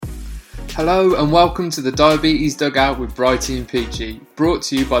Hello and welcome to the Diabetes Dugout with Brighty and Peachy, brought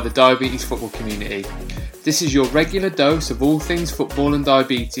to you by the Diabetes Football Community. This is your regular dose of all things football and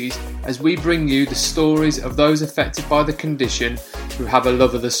diabetes as we bring you the stories of those affected by the condition who have a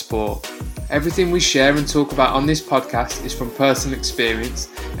love of the sport. Everything we share and talk about on this podcast is from personal experience,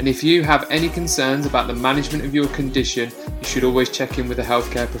 and if you have any concerns about the management of your condition, you should always check in with a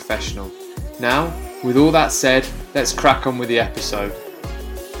healthcare professional. Now, with all that said, let's crack on with the episode.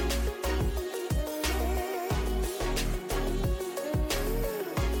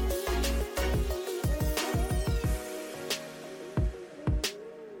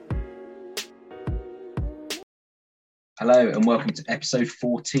 Hello and welcome to episode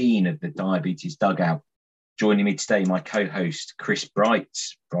 14 of the Diabetes Dugout. Joining me today, my co-host, Chris Bright.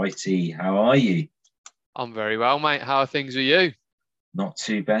 Brighty, how are you? I'm very well, mate. How are things with you? Not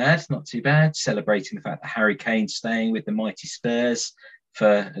too bad, not too bad. Celebrating the fact that Harry Kane's staying with the mighty Spurs for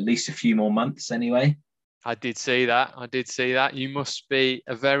at least a few more months anyway. I did see that. You must be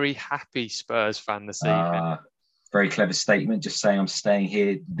a very happy Spurs fan this evening. Very clever statement. Just saying I'm staying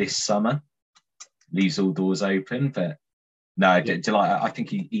here this summer. Leaves all doors open, but no, I think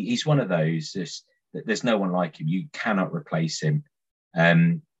he's one of those. There's no one like him. You cannot replace him.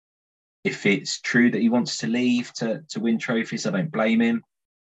 If it's true that he wants to leave to win trophies, I don't blame him.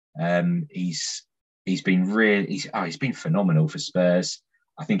 He's been phenomenal for Spurs.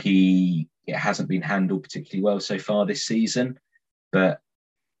 I think it hasn't been handled particularly well so far this season, but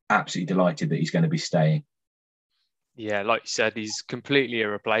absolutely delighted that he's going to be staying. Yeah, like you said, he's completely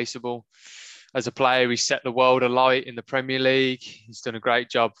irreplaceable. As a player, he set the world alight in the Premier League. He's done a great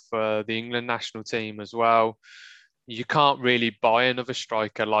job for the England national team as well. You can't really buy another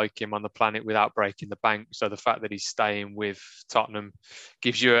striker like him on the planet without breaking the bank. So the fact that he's staying with Tottenham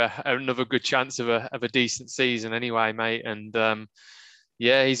gives you another good chance of a decent season anyway, mate. And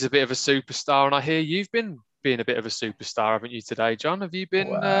he's a bit of a superstar. And I hear you've been being a bit of a superstar, haven't you, today, John? Have you been?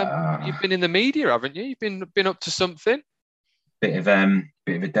 You've been in the media, haven't you? You've been up to something. Bit of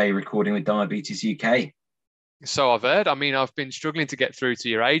a day recording with Diabetes UK. So I've heard. I mean, I've been struggling to get through to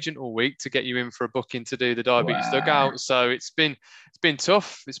your agent all week to get you in for a booking to do the Diabetes Dugout. So it's been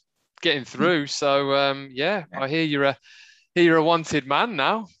tough. It's getting through. So I hear you're a wanted man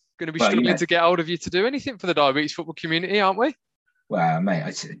now. Going to be struggling to get hold of you to do anything for the Diabetes Football Community, aren't we? Well, mate,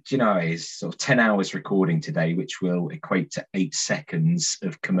 it's sort of 10 hours recording today, which will equate to 8 seconds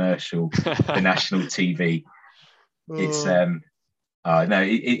of commercial for national TV. It's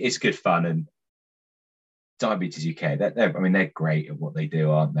it's good fun, and Diabetes UK, they're great at what they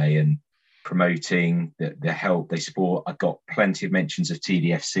do, aren't they? And promoting the help they support. I've got plenty of mentions of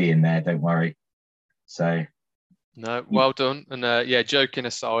TDFC in there, don't worry. So no, well done. And joking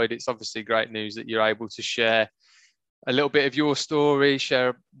aside, it's obviously great news that you're able to share a little bit of your story,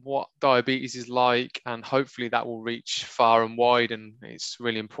 share what diabetes is like, and hopefully that will reach far and wide. And it's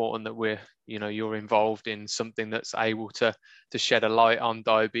really important that you're involved in something that's able to shed a light on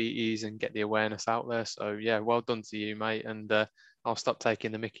diabetes and get the awareness out there. So yeah, well done to you, mate. And I'll stop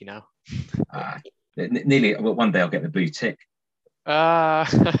taking the mickey now. Nearly, one day I'll get the blue tick. No,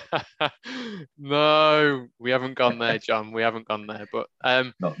 we haven't gone there, John. We haven't gone there, but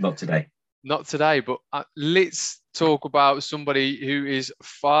not today. Not today, but let's talk about somebody who is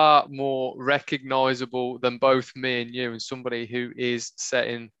far more recognisable than both me and you, and somebody who is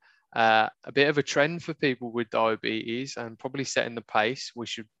setting a bit of a trend for people with diabetes and probably setting the pace, we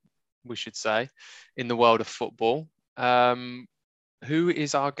should say, in the world of football. Who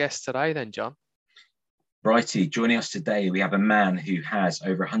is our guest today then, John? Brighty, joining us today, we have a man who has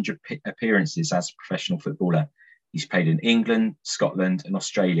over 100 appearances as a professional footballer. He's played in England, Scotland and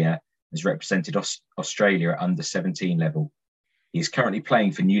Australia, has represented Australia at under 17 level. He is currently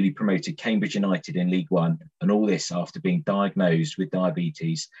playing for newly promoted Cambridge United in League One, and all this after being diagnosed with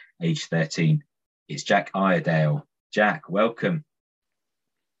diabetes aged 13. It's Jack Iredale. Jack, welcome.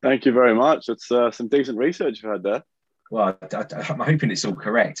 Thank you very much. It's some decent research you've had there. Well, I'm hoping it's all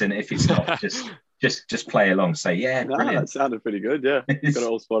correct, and if it's not, just play along. Say, yeah, brilliant. That sounded pretty good. Yeah, got it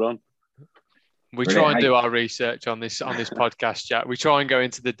all spot on. We try and do our research on this podcast, Jack. We try and go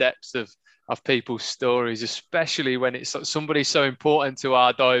into the depths of people's stories, especially when it's somebody so important to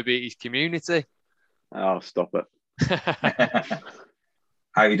our diabetes community. Oh, stop it.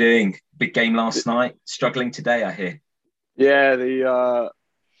 How are you doing? Big game last night. Struggling today, I hear. Yeah, the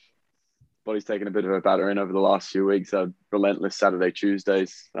body's taken a bit of a battering over the last few weeks. Relentless Saturday,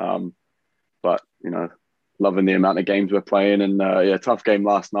 Tuesdays. But, loving the amount of games we're playing. And, tough game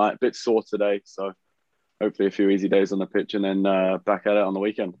last night. A bit sore today. So hopefully a few easy days on the pitch and then back at it on the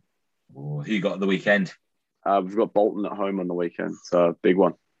weekend. Who you got at the weekend? We've got Bolton at home on the weekend. So big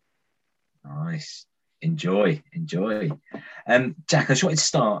one. Nice. Enjoy. Jack, I just wanted to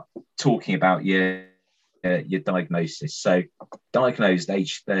start talking about your diagnosis. So, diagnosed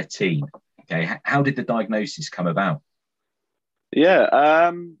age 13. Okay, how did the diagnosis come about?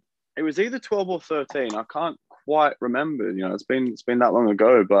 Yeah, it was either 12 or 13. I can't quite remember. It's been that long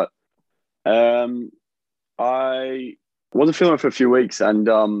ago, but I wasn't feeling it for a few weeks, and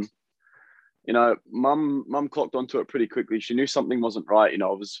mum clocked onto it pretty quickly. She knew something wasn't right. I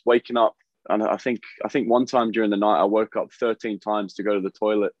was waking up, and I think one time during the night I woke up 13 times to go to the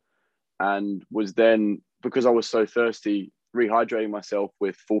toilet, and was then, because I was so thirsty, rehydrating myself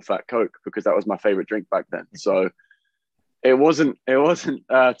with full fat Coke because that was my favorite drink back then. So it wasn't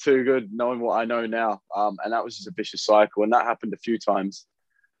too good knowing what I know now, and that was just a vicious cycle, and that happened a few times.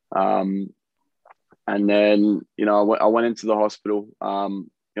 And then I went into the hospital.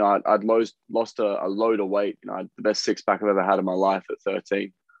 I'd lost a load of weight. I had the best six pack I've ever had in my life at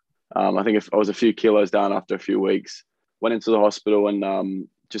 13. I think if I was a few kilos down after a few weeks. Went into the hospital and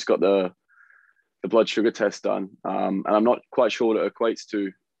just got the blood sugar test done. And I'm not quite sure what it equates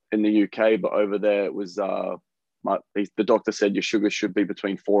to in the UK, but over there it was the doctor said your sugar should be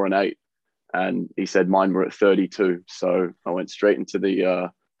between 4 and 8, and he said mine were at 32. So I went straight into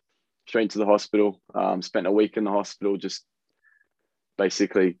the hospital. Spent a week in the hospital, just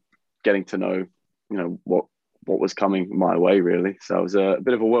basically getting to know, what was coming my way, really. So it was a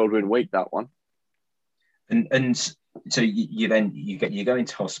bit of a whirlwind week, that one. And so you go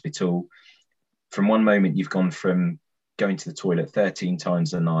into hospital. From one moment, you've gone from going to the toilet 13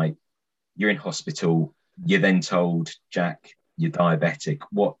 times a night. You're in hospital. You're then told, Jack, you're diabetic.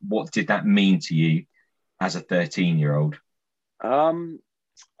 What did that mean to you as a 13-year-old?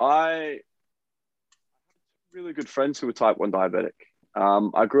 I really good friends who were type 1 diabetic.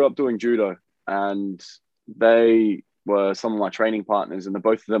 I grew up doing judo, and they were some of my training partners, and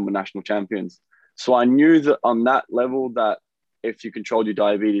both of them were national champions. So I knew that on that level, that if you controlled your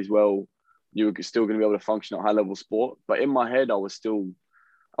diabetes well, you were still going to be able to function at high level sport. But in my head, I was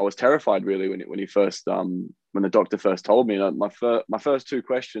terrified, really, when the doctor first told me. My first two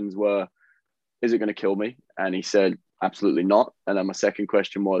questions were, is it going to kill me? And he said, absolutely not. And then my second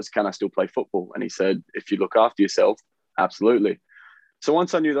question was, can I still play football? And he said, if you look after yourself, absolutely. So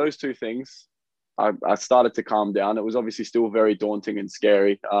once I knew those two things, I started to calm down. It was obviously still very daunting and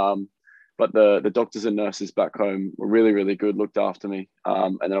scary. But the doctors and nurses back home were really, really good, looked after me.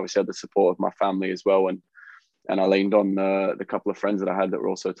 And then obviously had the support of my family as well. And I leaned on the couple of friends that I had that were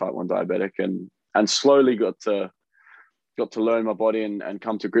also type 1 diabetic, and slowly got to learn my body and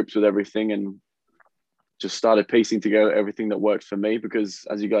come to grips with everything, and just started piecing together everything that worked for me. Because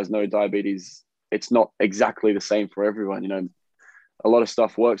as you guys know, diabetes, it's not exactly the same for everyone. A lot of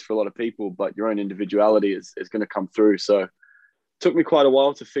stuff works for a lot of people, but your own individuality is going to come through. So it took me quite a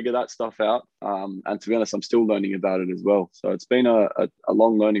while to figure that stuff out. And to be honest, I'm still learning about it as well. So it's been a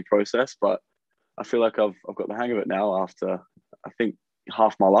long learning process, but I feel like I've got the hang of it now after, I think,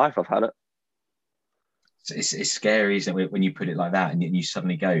 half my life I've had it. It's scary, isn't it, when you put it like that, and you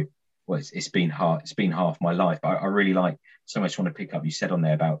suddenly go, well, it's been hard. It's been half my life. I really like so much. Want to pick up you said on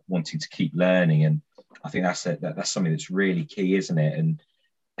there about wanting to keep learning, and I think that's something that's really key, isn't it? And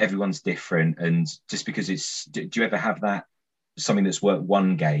everyone's different, and just because do you ever have that, something that's worked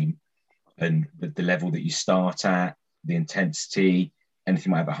one game, and the level that you start at, the intensity,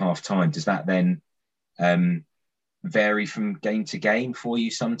 anything might have a half time, does that then vary from game to game for you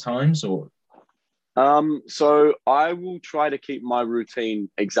sometimes, or? So I will try to keep my routine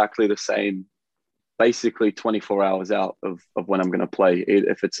exactly the same, basically 24 hours out of when I'm going to play.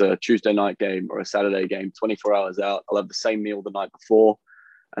 If it's a Tuesday night game or a Saturday game, 24 hours out, I'll have the same meal the night before.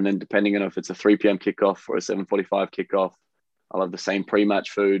 And then depending on if it's a 3 p.m. kickoff or a 7:45 kickoff, I'll have the same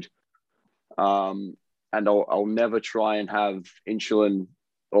pre-match food. And I'll never try and have insulin,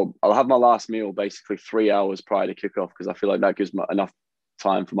 or I'll have my last meal basically 3 hours prior to kickoff, because I feel like that gives me enough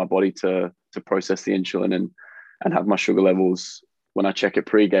time for my body to process the insulin and have my sugar levels when I check it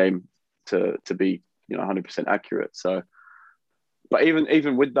pre-game to be 100% accurate. So, but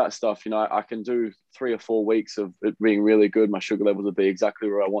even with that stuff, I can do 3 or 4 weeks of it being really good. My sugar levels will be exactly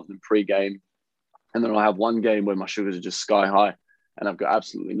where I want them pre-game, and then I'll have one game where my sugars are just sky high, and I've got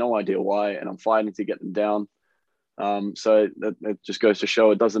absolutely no idea why, and I'm fighting to get them down. So it just goes to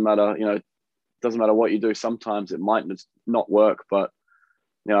show it doesn't matter. It doesn't matter what you do. Sometimes it might not work, but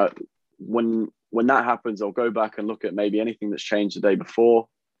when that happens, I'll go back and look at maybe anything that's changed the day before,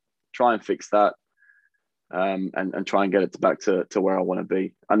 try and fix that, and try and get it back to where I want to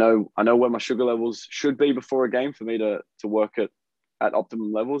be. I know where my sugar levels should be before a game for me to work at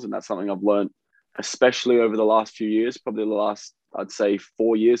optimum levels, and that's something I've learned, especially over the last few years, probably the last I'd say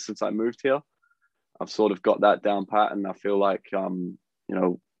 4 years since I moved here. I've sort of got that down pat, and I feel like,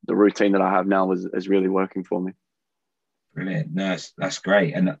 the routine that I have now is really working for me. Brilliant. No, that's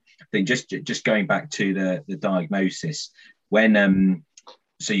great. And I think just going back to the diagnosis, when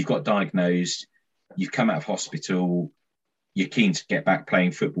so you've got diagnosed, you've come out of hospital, you're keen to get back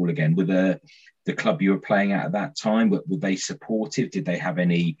playing football again. Were the club you were playing at that time, were they supportive? Did they have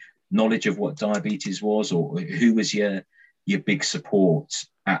any knowledge of what diabetes was, or who was your big support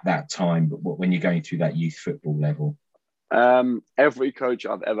at that time when you're going through that youth football level? Every coach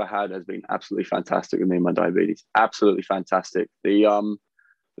I've ever had has been absolutely fantastic with me and my diabetes. Absolutely fantastic. The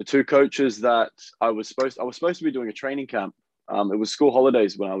two coaches that I was supposed to be doing a training camp. It was school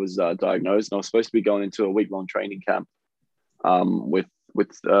holidays when I was diagnosed, and I was supposed to be going into a week-long training camp with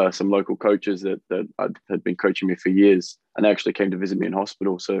some local coaches that had been coaching me for years, and they actually came to visit me in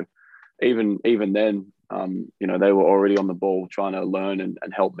hospital. So even then, they were already on the ball trying to learn and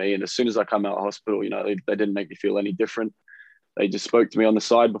help me. And as soon as I come out of hospital, they didn't make me feel any different. They just spoke to me on the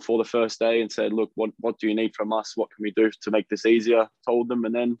side before the first day and said, look, what do you need from us? What can we do to make this easier? Told them.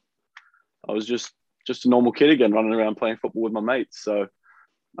 And then I was just a normal kid again, running around playing football with my mates. So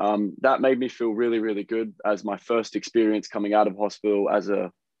that made me feel really, really good as my first experience coming out of hospital as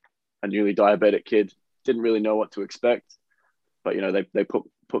a newly diabetic kid. Didn't really know what to expect, but, they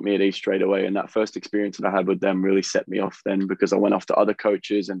put me at ease straight away. And that first experience that I had with them really set me off then, because I went off to other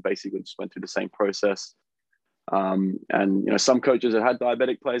coaches and basically just went through the same process. And, some coaches had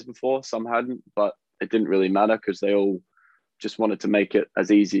diabetic players before, some hadn't, but it didn't really matter because they all just wanted to make it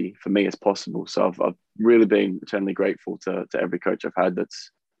as easy for me as possible. So I've really been eternally grateful to every coach I've had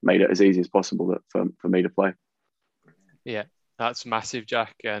that's made it as easy as possible for me to play. Yeah, that's massive,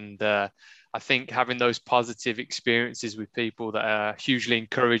 Jack. And I think having those positive experiences with people that are hugely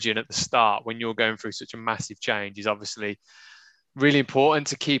encouraging at the start when you're going through such a massive change is obviously really important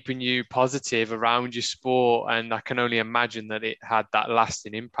to keeping you positive around your sport. And I can only imagine that it had that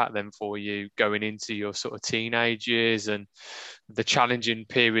lasting impact then for you going into your sort of teenage years and the challenging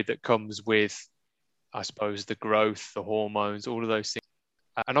period that comes with, I suppose, the growth, the hormones, all of those things.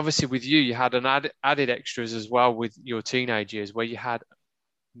 And obviously with you had an added extras as well with your teenage years where you had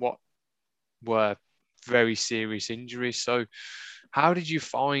what were very serious injuries. So how did you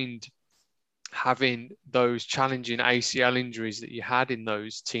find having those challenging ACL injuries that you had in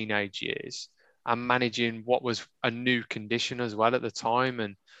those teenage years and managing what was a new condition as well at the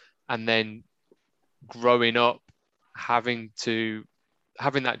time, and then growing up having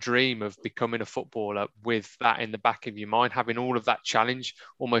that dream of becoming a footballer with that in the back of your mind, having all of that challenge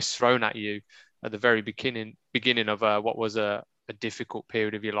almost thrown at you at the very beginning of what was a difficult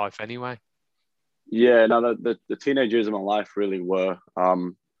period of your life anyway? Yeah, no, the teenage years of my life really were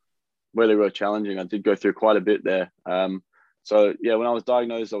challenging. I did go through quite a bit there. So yeah, when I was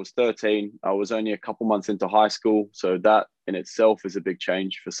diagnosed, I was 13. I was only a couple months into high school. So that in itself is a big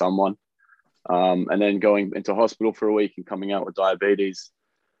change for someone. And then going into hospital for a week and coming out with diabetes.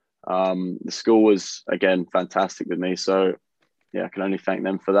 The school was, again, fantastic with me. So yeah, I can only thank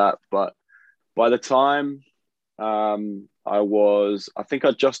them for that. But by the time I think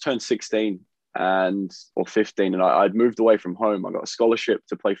I just turned 16 or 15, and I'd moved away from home. I got a scholarship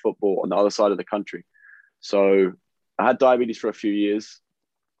to play football on the other side of the country. So I had diabetes for a few years,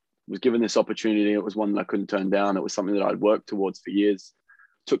 was given this opportunity. It was one that I couldn't turn down. It was something that I'd worked towards for years.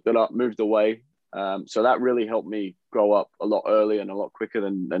 Took that up, moved away. So that really helped me grow up a lot earlier and a lot quicker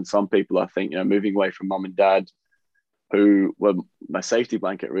than some people, I think, moving away from mum and dad, who were my safety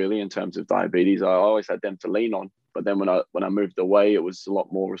blanket really in terms of diabetes. I always had them to lean on. But then when I moved away, it was a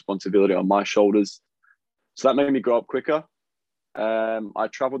lot more responsibility on my shoulders. So that made me grow up quicker. I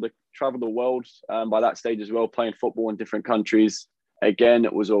traveled the world by that stage as well, playing football in different countries. Again,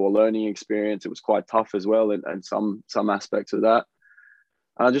 it was all a learning experience. It was quite tough as well, and some aspects of that.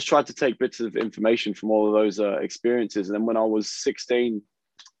 And I just tried to take bits of information from all of those experiences. And then when I was 16,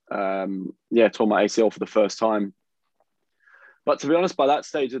 tore my ACL for the first time. But to be honest, by that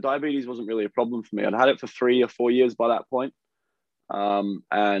stage, the diabetes wasn't really a problem for me. I'd had it for 3 or 4 years by that point. And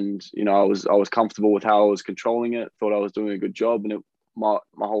I was comfortable with how I was controlling it, thought I was doing a good job. And my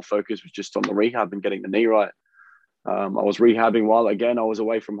whole focus was just on the rehab and getting the knee right. I was rehabbing while, again, I was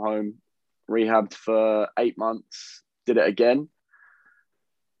away from home, rehabbed for 8 months, did it again.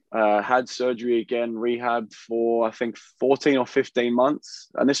 Had surgery again, rehabbed for, I think, 14 or 15 months.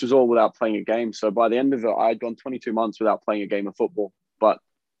 And this was all without playing a game. So by the end of it, I had gone 22 months without playing a game of football. But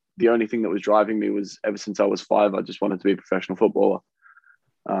the only thing that was driving me was ever since I was 5, I just wanted to be a professional footballer.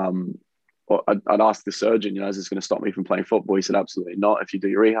 I'd asked the surgeon, is this going to stop me from playing football? He said, absolutely not. If you do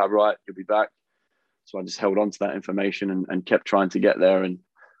your rehab right, you'll be back. So I just held on to that information and kept trying to get there. And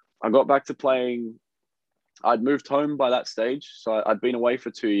I got back to playing. I'd moved home by that stage. So I'd been away for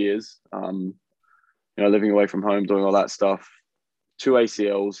 2 years, living away from home, doing all that stuff. 2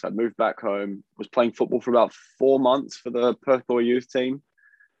 ACLs. I'd moved back home, was playing football for about 4 months for the Perth Boy youth team.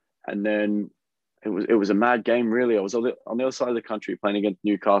 And then it was a mad game, really. I was on the other side of the country playing against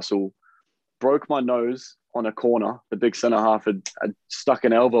Newcastle, broke my nose on a corner. The big centre half had stuck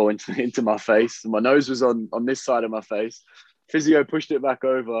an elbow into my face. My nose was on this side of my face. Physio pushed it back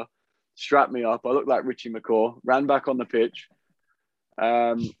over, strapped me up. I looked like Richie McCaw, ran back on the pitch.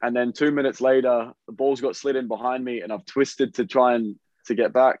 And then 2 minutes later, the ball's got slid in behind me and I've twisted to try to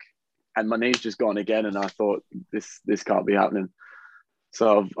get back. And my knee's just gone again. And I thought, this can't be happening.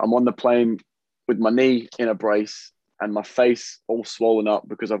 So I'm on the plane with my knee in a brace and my face all swollen up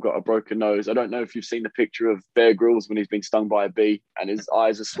because I've got a broken nose. I don't know if you've seen the picture of Bear Grylls when he's been stung by a bee and his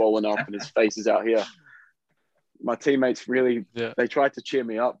eyes are swollen up and his face is out here. My teammates they tried to cheer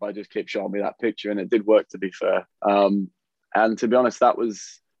me up by just keep showing me that picture, and it did work, to be fair. And to be honest, that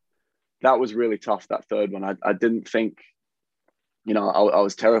was really tough, that third one. I didn't think, I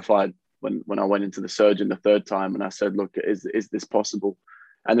was terrified when I went into the surgeon the third time and I said, look, is this possible?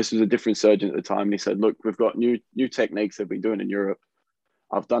 And this was a different surgeon at the time. And he said, look, we've got new techniques they've been doing in Europe.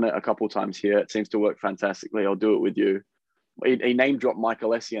 I've done it a couple of times here. It seems to work fantastically. I'll do it with you. He name dropped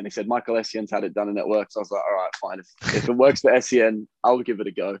Michael Essien. He said, Michael Essien's had it done and it works. I was like, all right, fine. If it works for Essien, I'll give it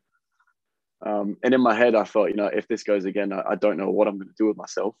a go. And in my head, I thought, if this goes again, I don't know what I'm going to do with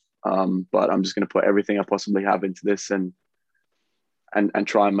myself. But I'm just going to put everything I possibly have into this and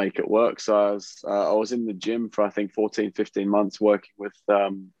try and make it work. So I was in the gym for, I think, 14, 15 months working with,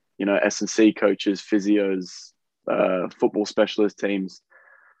 S&C coaches, physios, football specialist teams.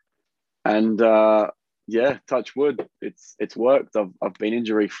 And touch wood, it's worked. I've been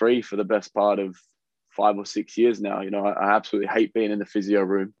injury free for the best part of 5 or 6 years now. I absolutely hate being in the physio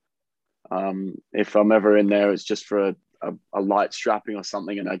room. If I'm ever in there, it's just for a light strapping or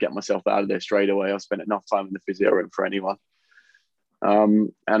something and I get myself out of there straight away. I've spent enough time in the physio room for anyone.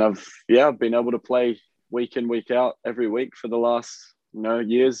 And I've been able to play week in, week out every week for the last,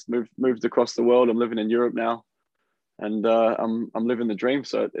 years, moved across the world. I'm living in Europe now and I'm living the dream.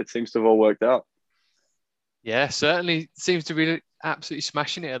 So it seems to have all worked out. Yeah, certainly seems to be absolutely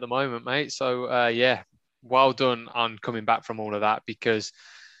smashing it at the moment, mate. So well done on coming back from all of that, because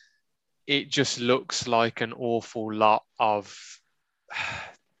it just looks like an awful lot of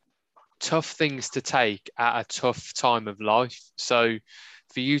tough things to take at a tough time of life. So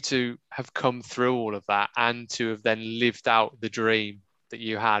for you to have come through all of that and to have then lived out the dream that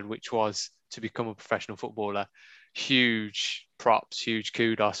you had, which was to become a professional footballer, huge props, huge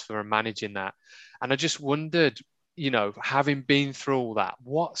kudos for managing that. And I just wondered, having been through all that,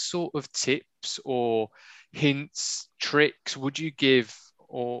 what sort of tips or hints, tricks would you give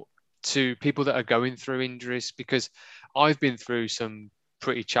to people that are going through injuries? Because I've been through some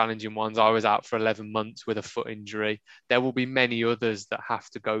pretty challenging ones. I was out for 11 months with a foot injury. There will be many others that have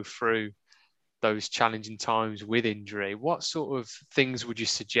to go through those challenging times with injury. What sort of things would you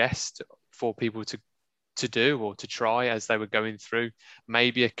suggest for people to do or to try as they were going through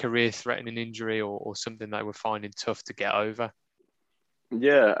maybe a career-threatening injury or something they were finding tough to get over?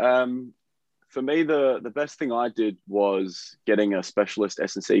 Yeah, for me, the best thing I did was getting a specialist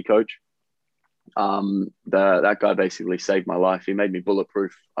S&C coach. That guy basically saved my life. He made me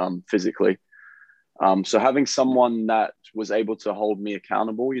bulletproof physically. So having someone that was able to hold me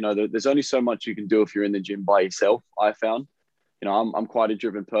accountable, there's only so much you can do if you're in the gym by yourself, I found. I'm quite a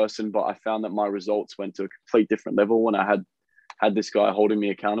driven person, but I found that my results went to a complete different level when I had this guy holding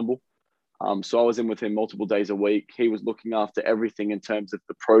me accountable. So I was in with him multiple days a week. He was looking after everything in terms of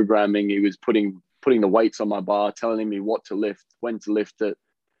the programming. He was putting the weights on my bar, telling me what to lift, when to lift it,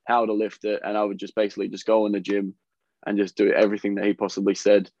 how to lift it. And I would just basically just go in the gym and just do everything that he possibly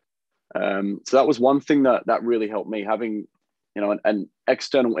said. So that was one thing that really helped me, having, an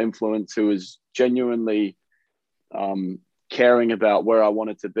external influence who was genuinely caring about where I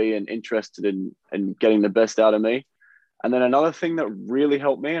wanted to be and interested in getting the best out of me. And then another thing that really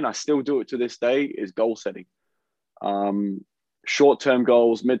helped me, and I still do it to this day, is goal setting. Short-term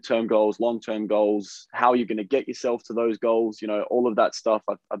goals, mid-term goals, long-term goals, how you're going to get yourself to those goals, all of that stuff.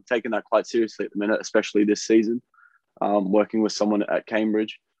 I've taken that quite seriously at the minute, especially this season, working with someone at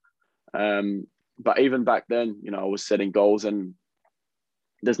Cambridge. But even back then, I was setting goals, and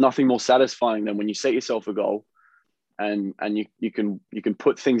there's nothing more satisfying than when you set yourself a goal and you can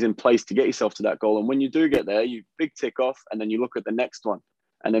put things in place to get yourself to that goal. And when you do get there, you big tick off, and then you look at the next one.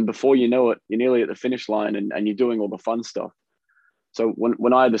 And then before you know it, you're nearly at the finish line and you're doing all the fun stuff. So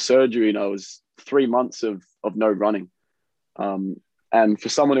when I had the surgery and I was 3 months of no running. And for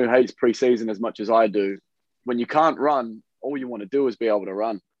someone who hates preseason as much as I do, when you can't run, all you want to do is be able to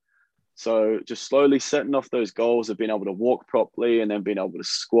run. So just slowly setting off those goals of being able to walk properly and then being able to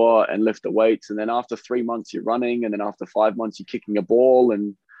squat and lift the weights. And then after 3 months, you're running. And then after 5 months, you're kicking a ball.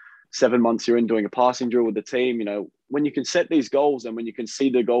 And 7 months, you're in doing a passing drill with the team. You know, when you can set these goals and when you can see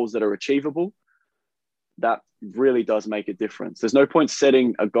the goals that are achievable, that really does make a difference. There's no point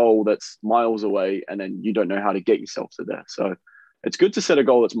setting a goal that's miles away and then you don't know how to get yourself to there. So it's good to set a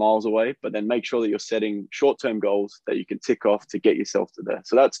goal that's miles away, but then make sure that you're setting short-term goals that you can tick off to get yourself to there.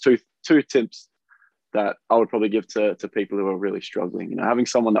 So that's two tips that I would probably give to people who are really struggling. You know, having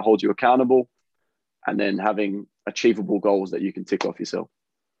someone that holds you accountable and then having achievable goals that you can tick off yourself.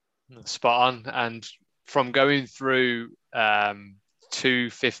 Spot on. And from going through 2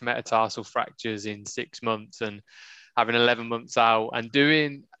 fifth metatarsal fractures in 6 months and having 11 months out and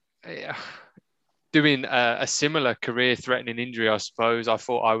doing a similar career-threatening injury, I suppose, I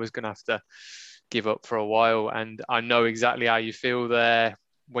thought I was going to have to give up for a while. And I know exactly how you feel there.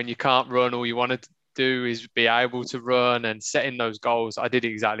 When you can't run, all you want to do is be able to run, and setting those goals. I did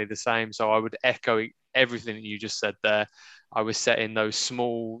exactly the same. So I would echo everything that you just said there. I was setting those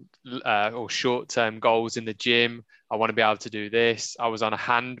small or short-term goals in the gym. I want to be able to do this. I was on a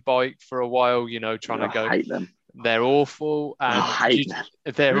hand bike for a while, you know, trying to go. I hate them. They're awful.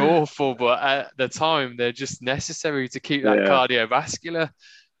 They're awful, but at the time, they're just necessary to keep that cardiovascular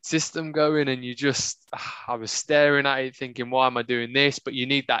system going. And I was staring at it thinking, why am I doing this? But you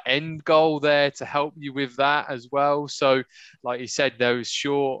need that end goal there to help you with that as well. So like you said, those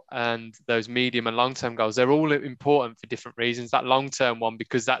short and those medium and long-term goals, they're all important for different reasons. That long-term one,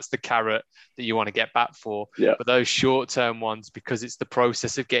 because that's the carrot that you want to get back for. Yeah. But those short-term ones, because it's the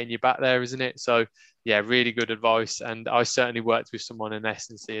process of getting you back there, isn't it? So yeah, really good advice. And I certainly worked with someone in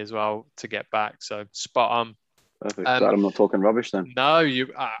S&C as well to get back. So spot on. Perfect. Glad I'm not talking rubbish then. No, you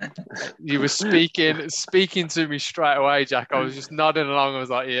were speaking to me straight away, Jack. I was just nodding along. I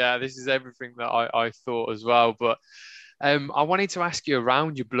was like, yeah, this is everything that I thought as well. But I wanted to ask you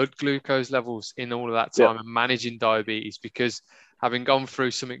around your blood glucose levels in all of that time and managing diabetes, because having gone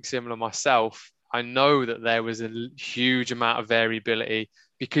through something similar myself, I know that there was a huge amount of variability,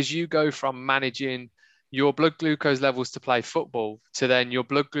 because you go from managing your blood glucose levels to play football to then your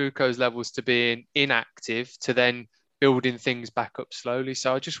blood glucose levels to being inactive to then building things back up slowly.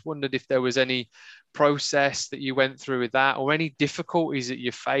 So I just wondered if there was any process that you went through with that, or any difficulties that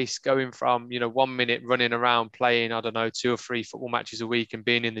you faced going from, you know, 1 minute running around playing, I don't know, 2 or 3 football matches a week and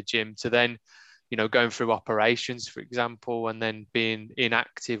being in the gym to then, you know, going through operations, for example, and then being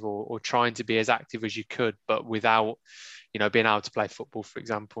inactive or trying to be as active as you could, but without, you know, being able to play football, for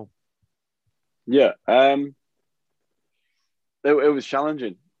example. Yeah, it was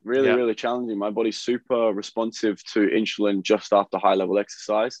challenging, really challenging. My body's super responsive to insulin just after high level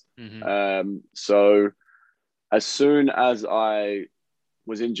exercise. Mm-hmm. So as soon as I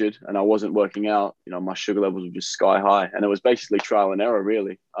was injured and I wasn't working out, you know, my sugar levels were just sky high, and it was basically trial and error,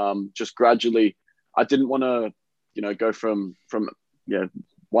 really. Just gradually, I didn't want to, you know, go from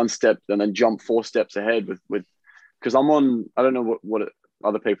one step and then jump 4 steps ahead with because I'm on, I don't know what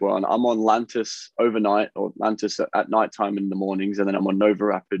other people are on. I'm on Lantus overnight, or Lantus at nighttime in the mornings, and then I'm on Nova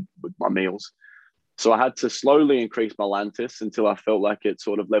Rapid with my meals. So I had to slowly increase my Lantus until I felt like it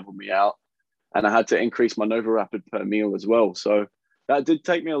sort of leveled me out, and I had to increase my Nova Rapid per meal as well. So that did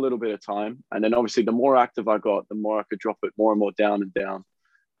take me a little bit of time, and then obviously the more active I got, the more I could drop it more and more down and down.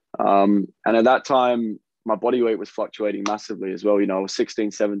 And at that time, my body weight was fluctuating massively as well. You know, I was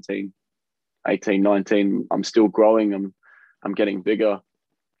 16, 17, 18, 19. I'm still growing. I'm getting bigger.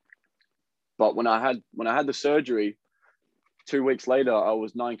 But when I had the surgery, 2 weeks later, I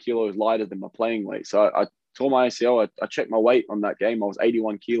was 9 kilos lighter than my playing weight. So I tore my ACL. I checked my weight on that game. I was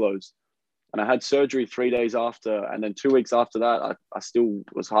 81 kilos. And I had surgery 3 days after. And then 2 weeks after that, I still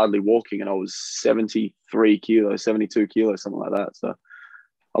was hardly walking. And I was 73 kilos, 72 kilos, something like that. So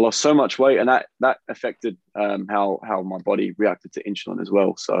I lost so much weight. And that affected how my body reacted to insulin as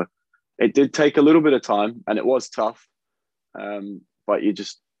well. So it did take a little bit of time, and it was tough. But you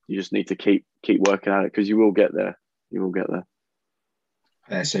just need to keep working at it, because you will get there. You will get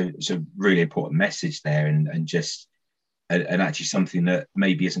there. So it's a really important message there, and actually something that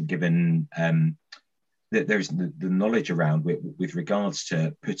maybe isn't given, that there's the knowledge around with regards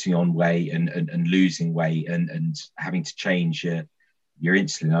to putting on weight and losing weight and having to change your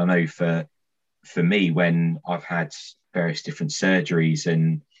insulin. I know for me, when I've had various different surgeries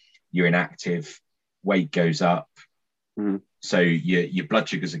and you're inactive, weight goes up. Mm-hmm. So your blood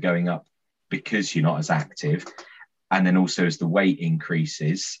sugars are going up because you're not as active. And then also as the weight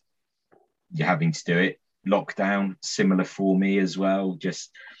increases, you're having to do it. Lockdown, similar for me as well.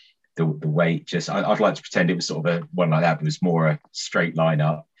 Just the weight. Just I'd like to pretend it was sort of a one like that, but it was more a straight line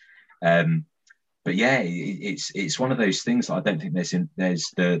up. But yeah, it's one of those things that I don't think there's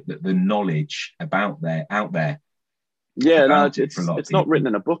the knowledge out there. Yeah, no, It's not written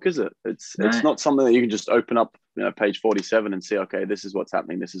in a book, is it? It's not something that you can just open up, page 47 and see, okay, this is what's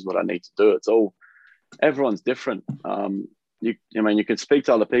happening, this is what I need to do. It's all, everyone's different. You can speak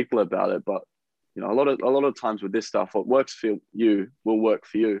to other people about it, but a lot of times with this stuff, what works for you will work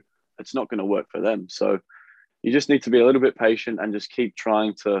for you. It's not going to work for them. So you just need to be a little bit patient and just keep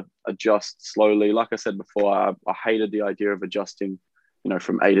trying to adjust slowly. Like I said before, I hated the idea of adjusting,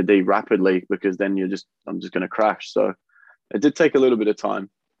 from A to D rapidly, because then I'm just going to crash. So it did take a little bit of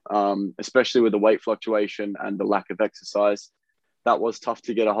time, especially with the weight fluctuation and the lack of exercise. That was tough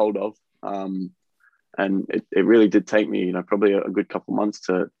to get a hold of. And it really did take me, probably a good couple months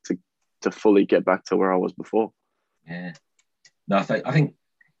to fully get back to where I was before. Yeah. No, I think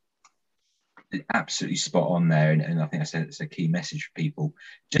absolutely spot on there, and I think it's a key message for people.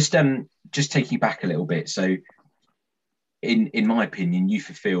 Just taking back a little bit. So, in my opinion, you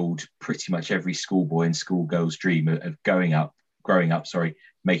fulfilled pretty much every schoolboy and schoolgirl's dream of growing up,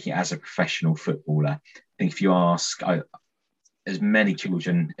 making it as a professional footballer. I think if you ask as many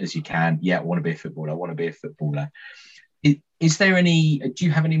children as you can, I want to be a footballer. I want to be a footballer. Is there any? Do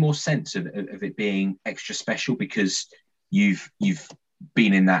you have any more sense of it being extra special because you've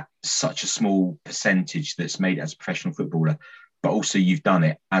been in that such a small percentage that's made it as a professional footballer, but also you've done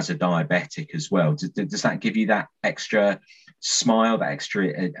it as a diabetic as well? Does that give you that extra smile, that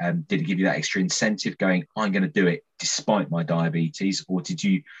extra, did it give you that extra incentive going, I'm going to do it despite my diabetes? Or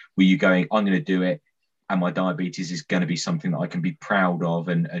were you going, I'm going to do it and my diabetes is going to be something that I can be proud of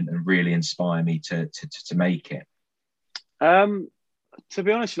and really inspire me to make it? To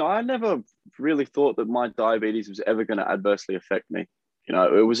be honest, I never really thought that my diabetes was ever going to adversely affect me.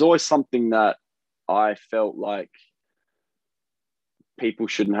 It was always something that I felt like people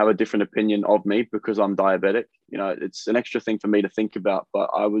shouldn't have a different opinion of me because I'm diabetic. It's an extra thing for me to think about. But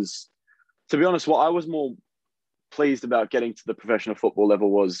to be honest, what I was more pleased about getting to the professional football level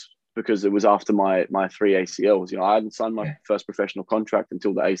was because it was after my 3 ACLs. I hadn't signed my first professional contract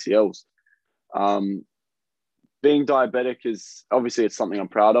until the ACLs. Being diabetic is obviously, it's something I'm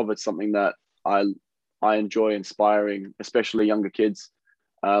proud of. It's something that I enjoy inspiring, especially younger kids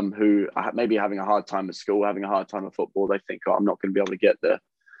who are maybe having a hard time at school, having a hard time at football. They think, I'm not going to be able to get there.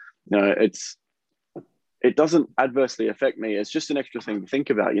 It doesn't adversely affect me. It's just an extra thing to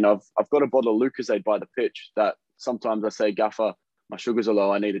think about. I've got a bottle of Lucozade by the pitch that sometimes I say, Gaffer, my sugars are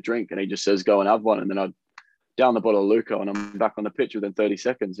low, I need a drink. And he just says, go and have one. And then I down the bottle of Luca and I'm back on the pitch within 30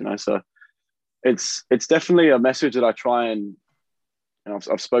 seconds, So it's definitely a message that I try and,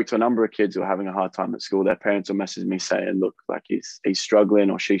 I've spoke to a number of kids who are having a hard time at school. Their parents will message me saying, look, like he's struggling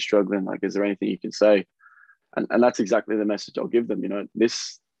or she's struggling. Like, is there anything you can say? And that's exactly the message I'll give them.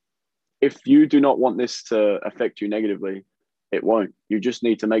 If you do not want this to affect you negatively, it won't. You just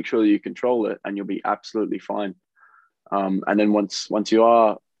need to make sure that you control it and you'll be absolutely fine. And then once you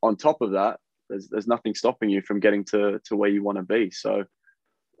are on top of that, there's nothing stopping you from getting to where you want to be. So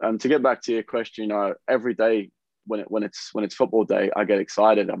to get back to your question, every day when it's football day, I get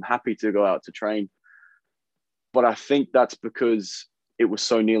excited. I'm happy to go out to train. But I think that's because it was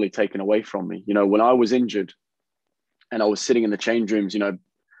so nearly taken away from me. When I was injured and I was sitting in the change rooms,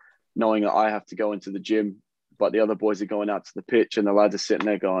 knowing that I have to go into the gym, but the other boys are going out to the pitch and the lads are sitting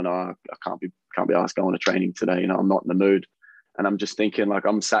there going, I can't be asked going to training today. I'm not in the mood. And I'm just thinking, like,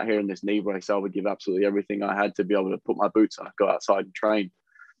 I'm sat here in this knee brace. I would give absolutely everything I had to be able to put my boots on and go outside and train.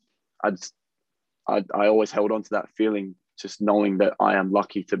 I always held on to that feeling, just knowing that I am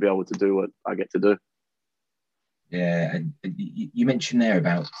lucky to be able to do what I get to do. Yeah, and you mentioned there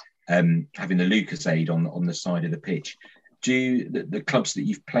about having the Lucozade on the side of the pitch. Do the clubs that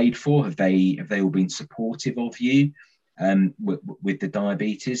you've played for, have they all been supportive of you with the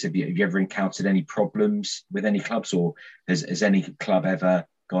diabetes? Have you ever encountered any problems with any clubs, or has any club ever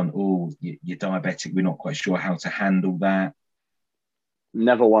gone, oh, you're diabetic, we're not quite sure how to handle that?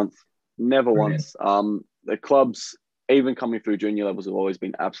 Never once. Brilliant. The clubs, even coming through junior levels, have always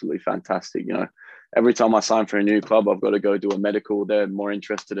been absolutely fantastic. Every time I sign for a new club, I've got to go do a medical. They're more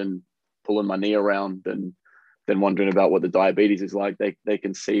interested in pulling my knee around than wondering about what the diabetes is like. They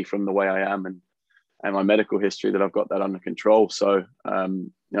can see from the way I am and my medical history that I've got that under control. So,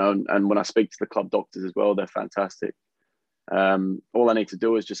 and when I speak to the club doctors as well, they're fantastic. All I need to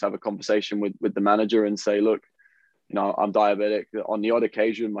do is just have a conversation with the manager and say, look, I'm diabetic. On the odd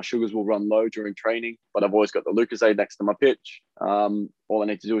occasion, my sugars will run low during training, but I've always got the Lucozade next to my pitch. All I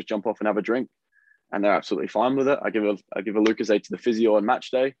need to do is jump off and have a drink, and they're absolutely fine with it. I give a Lucozade to the physio on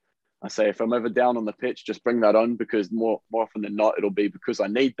match day. I say, if I'm ever down on the pitch, just bring that on, because more often than not, it'll be because I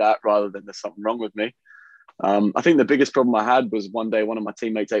need that rather than there's something wrong with me. I think the biggest problem I had was one day one of my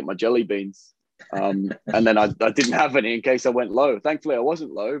teammates ate my jelly beans, and then I didn't have any in case I went low. Thankfully, I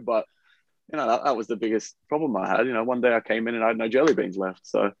wasn't low, but that was the biggest problem I had. One day I came in and I had no jelly beans left.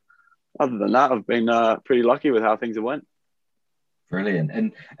 So other than that, I've been pretty lucky with how things have went. Brilliant.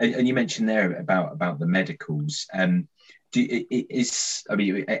 And you mentioned there about the medicals. Everyone's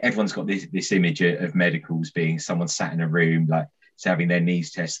got this image of medicals being someone sat in a room, like having their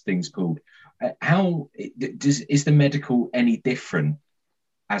knees tested, things pulled. Is the medical any different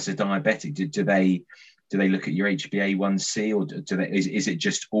as a diabetic? Do they look at your HbA1c, or is it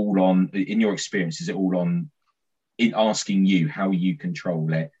just all on, in your experience, is it all on in asking you how you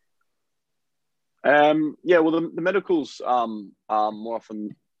control it? Well, the medicals are more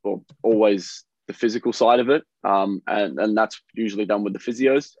often, or always, the physical side of it, and that's usually done with the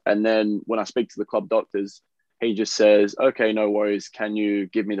physios. And then when I speak to the club doctors, he just says, okay, no worries, can you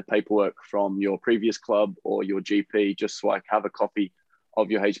give me the paperwork from your previous club or your GP, just so I can have a copy of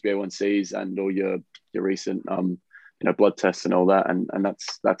your HbA1cs and all your recent blood tests and all that. And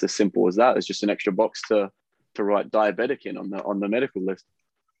that's as simple as that. It's just an extra box to write diabetic in on the medical list.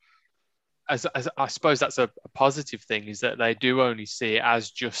 As I suppose that's a positive thing, is that they do only see it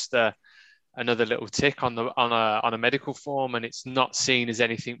as just another little tick on a medical form, and it's not seen as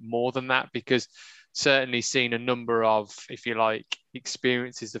anything more than that, because certainly seen a number of, if you like,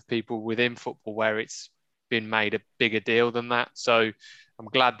 experiences of people within football where it's been made a bigger deal than that. So I'm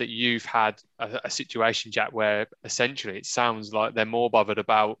glad that you've had a situation, Jack, where essentially it sounds like they're more bothered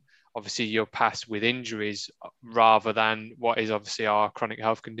about obviously your past with injuries rather than what is obviously our chronic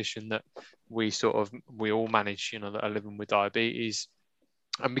health condition that we all manage, that are living with diabetes.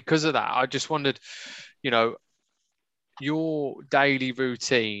 And because of that, I just wondered, your daily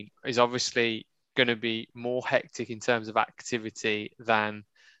routine is obviously going to be more hectic in terms of activity than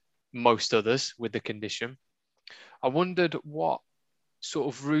most others with the condition. I wondered what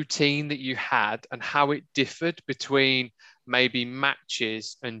sort of routine that you had and how it differed between maybe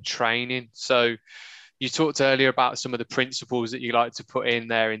matches and training. So you talked earlier about some of the principles that you like to put in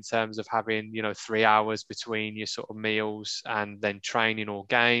there in terms of having, 3 hours between your sort of meals and then training or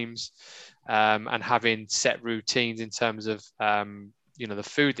games, and having set routines in terms of, the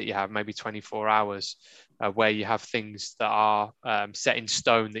food that you have, maybe 24 hours, where you have things that are set in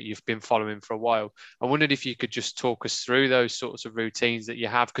stone that you've been following for a while. I wondered if you could just talk us through those sorts of routines that you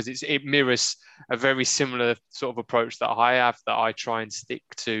have, because it mirrors a very similar sort of approach that I have, that I try and stick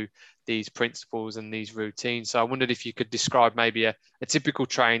to these principles and these routines. So I wondered if you could describe maybe a typical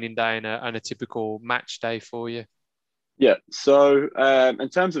training day and a typical match day for you. Yeah. So in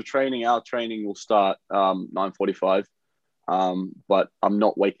terms of training, our training will start 9:45. But I'm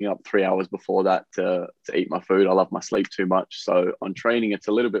not waking up 3 hours before that to eat my food. I love my sleep too much. So on training, it's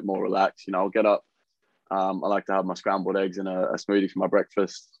a little bit more relaxed. I'll get up. I like to have my scrambled eggs and a smoothie for my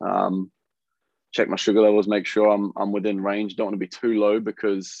breakfast. Check my sugar levels, make sure I'm within range. Don't want to be too low,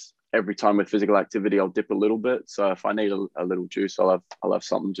 because every time with physical activity, I'll dip a little bit. So if I need a little juice, I'll have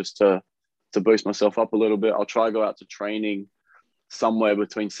something just to boost myself up a little bit. I'll try to go out to training somewhere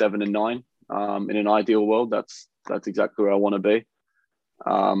between 7 and 9. In an ideal world, that's exactly where I want to be.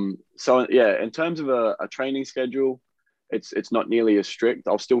 So yeah, in terms of a training schedule, it's not nearly as strict.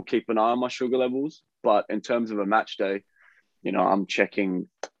 I'll still keep an eye on my sugar levels, but in terms of a match day, I'm checking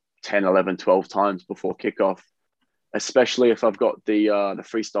 10, 11, 12 times before kickoff, especially if I've got the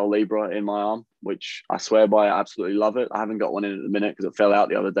Freestyle Libra in my arm, which I swear by. I absolutely love it. I haven't got one in at the minute because it fell out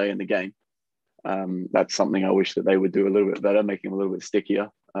the other day in the game. That's something I wish that they would do a little bit better, making them a little bit stickier.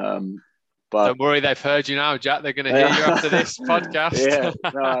 But don't worry, they've heard you now, Jack. They're going to hear you after this podcast. Yeah,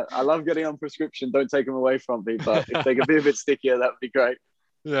 no, I love getting on prescription. Don't take them away from me. But if they could be a bit stickier, that would be great.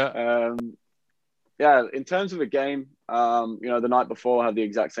 Yeah. Yeah, in terms of a game, the night before I had the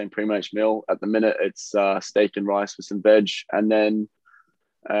exact same pre-match meal. At the minute, it's steak and rice with some veg. And then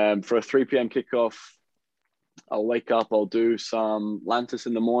for a 3 p.m. kickoff, I'll wake up, I'll do some Lantus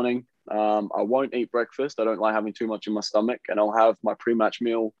in the morning. I won't eat breakfast. I don't like having too much in my stomach. And I'll have my pre-match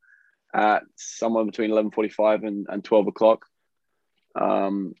meal at somewhere between 11:45 and 12 o'clock.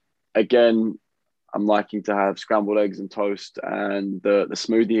 Again, I'm liking to have scrambled eggs and toast and the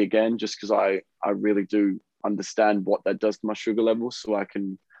smoothie again, just because I really do understand what that does to my sugar levels. So I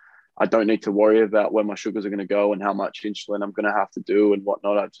don't need to worry about where my sugars are going to go and how much insulin I'm going to have to do and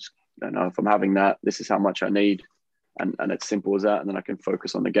whatnot. I just don't know if I'm having that, this is how much I need. and it's simple as that. And then I can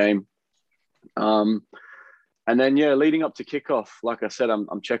focus on the game. And then, leading up to kickoff, like I said,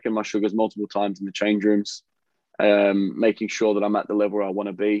 I'm checking my sugars multiple times in the change rooms, making sure that I'm at the level I want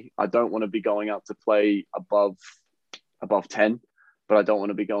to be. I don't want to be going out to play above 10, but I don't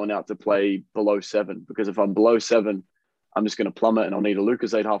want to be going out to play below 7, because if I'm below 7, I'm just going to plummet and I'll need a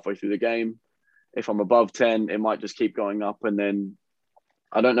Lucozade halfway through the game. If I'm above 10, it might just keep going up. And then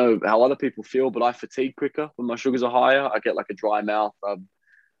I don't know how other people feel, but I fatigue quicker when my sugars are higher. I get like a dry mouth.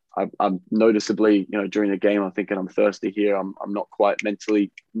 I'm noticeably, during the game, I'm thinking I'm thirsty here. I'm not quite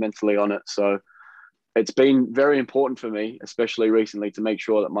mentally on it. So it's been very important for me, especially recently, to make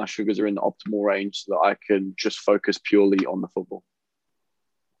sure that my sugars are in the optimal range so that I can just focus purely on the football.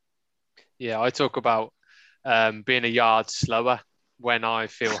 Yeah, I talk about being a yard slower when I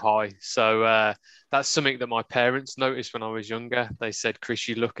feel high. So that's something that my parents noticed when I was younger. They said, Chris,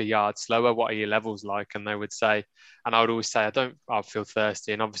 you look a yard slower. What are your levels like? And they would say, and I would always say, I feel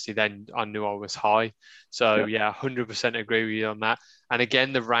thirsty. And obviously then I knew I was high. So yeah, 100% agree with you on that. And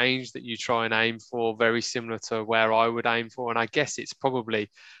again, the range that you try and aim for, very similar to where I would aim for. And I guess it's probably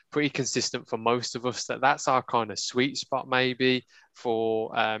pretty consistent for most of us that's our kind of sweet spot maybe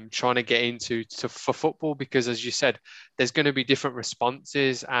for trying to get into for football, because as you said, there's going to be different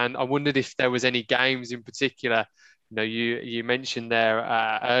responses. And I wondered if there was any games in particular. You mentioned there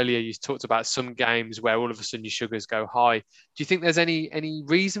earlier, you talked about some games where all of a sudden your sugars go high. Do you think there's any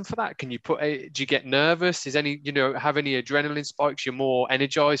reason for that? Do you get nervous? Have any adrenaline spikes? You're more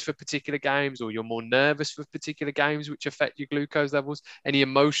energized for particular games, or you're more nervous for particular games which affect your glucose levels? Any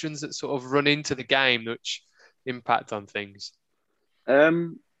emotions that sort of run into the game which impact on things?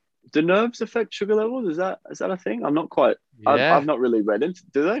 Do nerves affect sugar levels? Is that a thing? I'm not quite. Yeah. I've not really read into.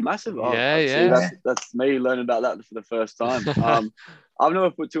 Do they? Massive. Yeah. That's me learning about that for the first time. I've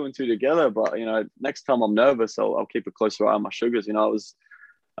never put 2 and 2 together, but next time I'm nervous, I'll keep a closer eye on my sugars. I was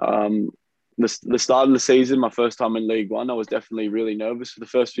the start of the season, my first time in League One. I was definitely really nervous for the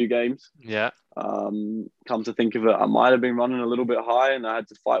first few games. Yeah. Come to think of it, I might have been running a little bit high, and I had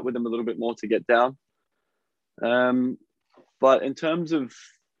to fight with them a little bit more to get down. But in terms of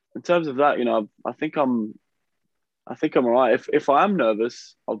that, I think I'm all right. If I am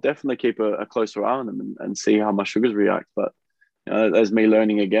nervous, I'll definitely keep a closer eye on them and see how my sugars react. But there's me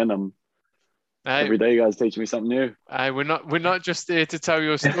learning again. Every day, you guys teaching me something new. We're not just here to tell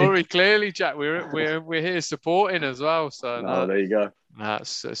your story. Clearly, Jack, we're here supporting as well. So there you go.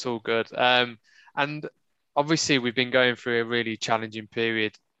 It's all good. And obviously, we've been going through a really challenging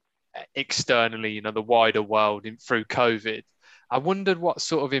period externally. The wider world through COVID. I wondered what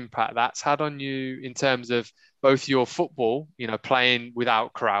sort of impact that's had on you in terms of both your football, playing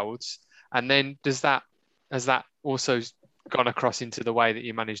without crowds, and then has that also gone across into the way that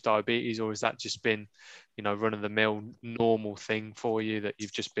you manage diabetes, or has that just been, run of the mill normal thing for you that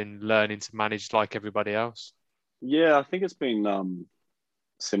you've just been learning to manage like everybody else? Yeah, I think it's been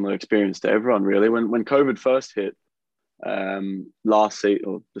similar experience to everyone really. When COVID first hit, last season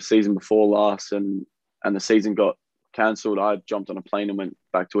or the season before last, and the season got cancelled, I jumped on a plane and went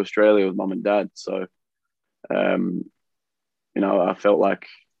back to Australia with mum and dad. So, I felt like,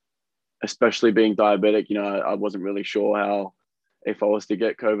 especially being diabetic, I wasn't really sure how, if I was to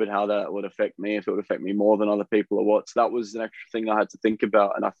get COVID, how that would affect me, if it would affect me more than other people or what. So that was an extra thing I had to think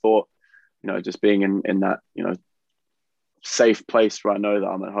about. And I thought, just being in that, safe place where I know that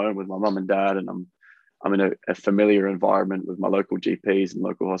I'm at home with my mum and dad, and I'm in a familiar environment with my local GPs and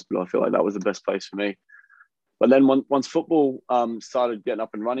local hospital, I feel like that was the best place for me. But then once football started getting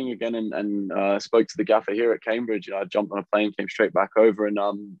up and running again, and spoke to the gaffer here at Cambridge, I jumped on a plane, came straight back over, and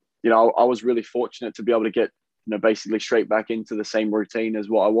I was really fortunate to be able to get basically straight back into the same routine as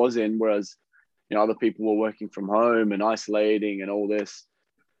what I was in, whereas other people were working from home and isolating and all this.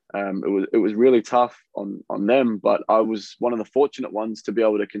 It was really tough on them, but I was one of the fortunate ones to be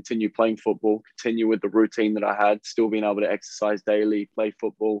able to continue playing football, continue with the routine that I had, still being able to exercise daily, play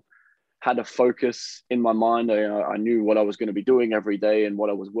football. Had a focus in my mind. I knew what I was going to be doing every day and what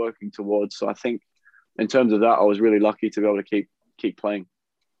I was working towards. So I think in terms of that, I was really lucky to be able to keep playing.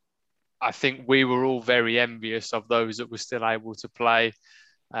 I think we were all very envious of those that were still able to play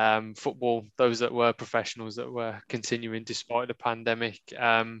football, those that were professionals that were continuing despite the pandemic.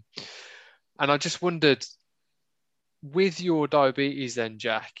 And I just wondered, with your diabetes then,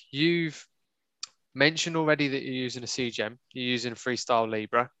 Jack, you've mentioned already that you're using a CGM, you're using a Freestyle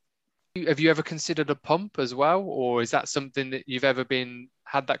Libre. Have you ever considered a pump as well? Or is that something that you've ever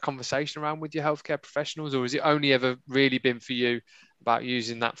had that conversation around with your healthcare professionals? Or has it only ever really been for you about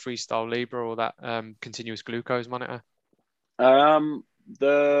using that Freestyle Libre or that continuous glucose monitor?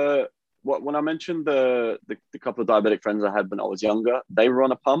 The when I mentioned the couple of diabetic friends I had when I was younger, they were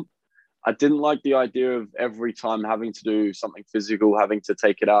on a pump. I didn't like the idea of every time having to do something physical, having to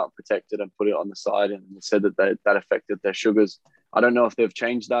take it out and protect it and put it on the side. And it said that that affected their sugars. I don't know if they've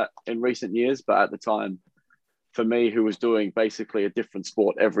changed that in recent years, but at the time, for me, who was doing basically a different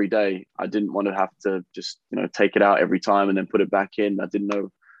sport every day, I didn't want to have to just, take it out every time and then put it back in. I didn't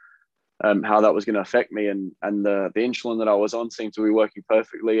know how that was going to affect me. And the insulin that I was on seemed to be working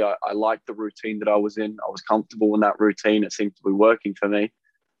perfectly. I liked the routine that I was in. I was comfortable in that routine. It seemed to be working for me.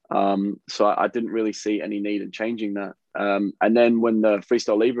 So I didn't really see any need in changing that. And then when the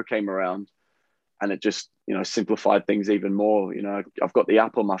Freestyle Libre came around, and it just, simplified things even more. I've got the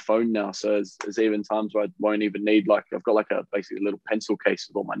app on my phone now. So there's even times where I won't even need, I've got basically a little pencil case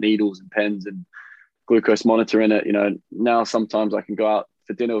with all my needles and pens and glucose monitor in it. Now sometimes I can go out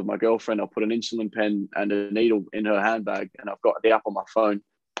for dinner with my girlfriend. I'll put an insulin pen and a needle in her handbag, and I've got the app on my phone.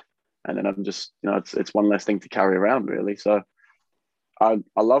 And then I'm just, it's one less thing to carry around, really. So I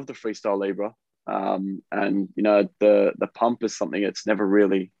love the Freestyle Libre. And the pump is something that's never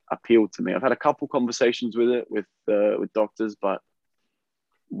really appealed to me. I've had a couple conversations with it with doctors, but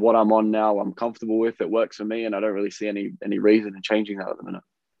what I'm on now, I'm comfortable with. It works for me, and I don't really see any reason in changing that at the minute.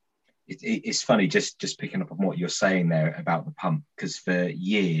 It's funny just picking up on what you're saying there about the pump, because for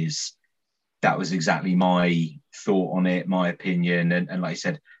years that was exactly my thought on it, my opinion, and like I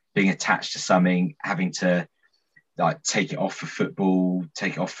said, being attached to something, having to take it off for football,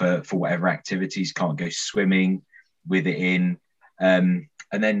 take it off for whatever activities, can't go swimming with it in.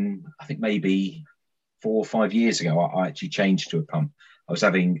 And then I think maybe 4 or 5 years ago, I actually changed to a pump.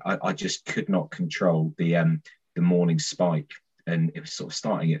 I just could not control the morning spike, and it was sort of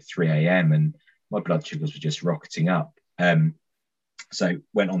starting at 3 a.m. and my blood sugars were just rocketing up. So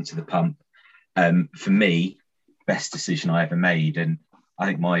went on to the pump. For me, best decision I ever made. And I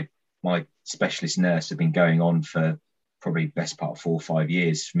think my specialist nurse had been going on for probably best part of 4 or 5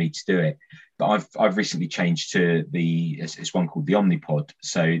 years for me to do it. But I've recently changed to it's one called the Omnipod.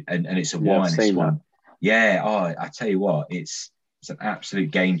 So and it's a wireless one. Yeah, I tell you what, it's an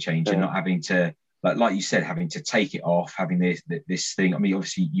absolute game changer. Not having to like you said, having to take it off, having this thing. I mean,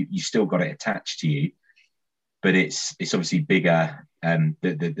 obviously you still got it attached to you, but it's obviously bigger than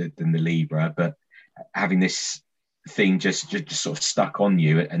the Libra. But having this thing just sort of stuck on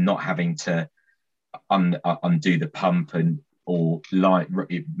you and not having to undo the pump or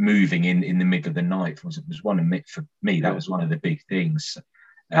moving in the middle of the night was one of for me. That was one of the big things.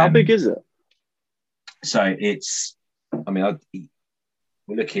 How big is it? So it's, we're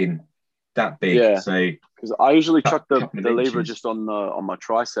looking that big. Yeah. So because I usually chuck the Libra just on my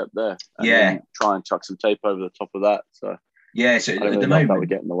tricep there. And then try and chuck some tape over the top of that. So yeah. So I don't really know if that would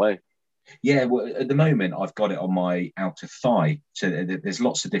get in the way. Yeah, well, at the moment I've got it on my outer thigh. So there's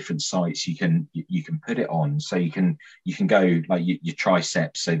lots of different sites you can put it on. So you can go like your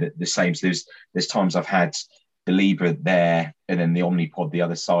triceps. So that the same. So there's times I've had the Libra there and then the Omnipod the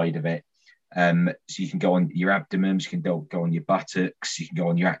other side of it. So you can go on your abdomen, you can go on your buttocks, you can go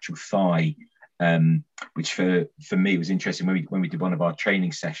on your actual thigh. Which for me was interesting when we did one of our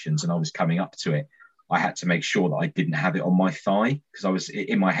training sessions and I was coming up to it. I had to make sure that I didn't have it on my thigh because I was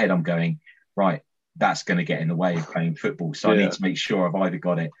in my head. I'm going, right, that's going to get in the way of playing football. So I need to make sure I've either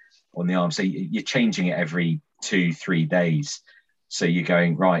got it on the arm. So you're changing it every 2-3 days. So you're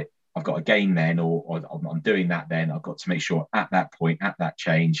going, right, I've got a game then, or I'm doing that then. I've got to make sure at that point, at that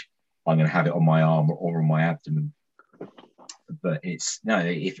change, I'm going to have it on my arm or on my abdomen. But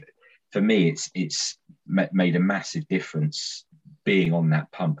for me, it's made a massive difference being on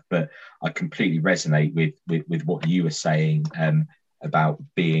that pump. But I completely resonate with what you were saying about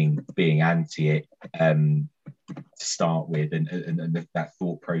being anti it to start with, and that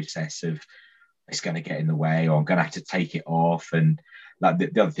thought process of it's going to get in the way, or I'm going to have to take it off. And like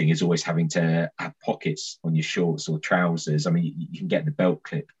the other thing is always having to have pockets on your shorts or trousers. I mean, you can get the belt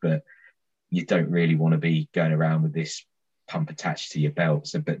clip, but you don't really want to be going around with this pump attached to your belt.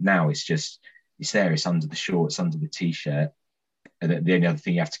 So, but now it's there. It's under the shorts, under the t-shirt. And the only other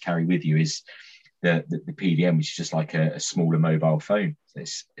thing you have to carry with you is the PDM, which is just like a smaller mobile phone. So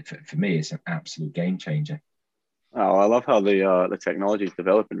for me, it's an absolute game changer. Oh, I love how the technology is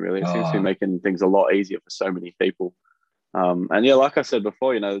developing. Really, it seems to be making things a lot easier for so many people. And yeah, like I said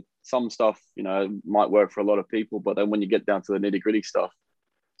before, some stuff might work for a lot of people, but then when you get down to the nitty gritty stuff,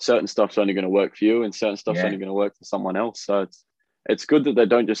 certain stuff's only going to work for you, and certain stuff's only going to work for someone else. So it's good that they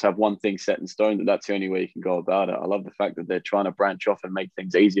don't just have one thing set in stone, that's the only way you can go about it. I love the fact that they're trying to branch off and make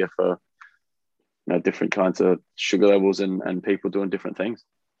things easier for different kinds of sugar levels and people doing different things.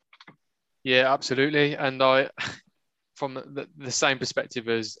 Yeah, absolutely. And from the same perspective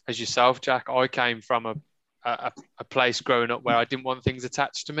as yourself, Jack. I came from a place growing up where I didn't want things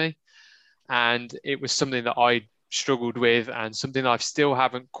attached to me, and it was something that I struggled with, and something I still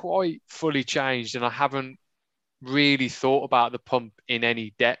haven't quite fully changed, and I haven't really thought about the pump in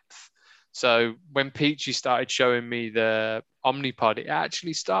any depth. So when Peachy started showing me the Omnipod, it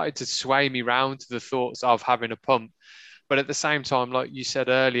actually started to sway me round to the thoughts of having a pump. But at the same time, like you said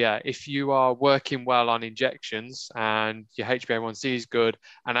earlier, if you are working well on injections and your HbA1c is good,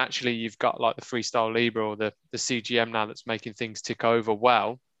 and actually you've got like the Freestyle Libre or the CGM now that's making things tick over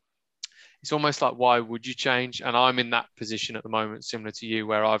well, it's almost like, why would you change? And I'm in that position at the moment, similar to you,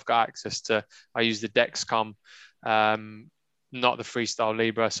 where I've got access to, I use the Dexcom, not the Freestyle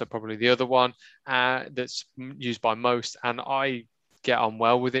Libre, so probably the other one that's used by most. And I get on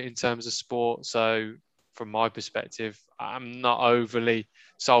well with it in terms of sport. So from my perspective, I'm not overly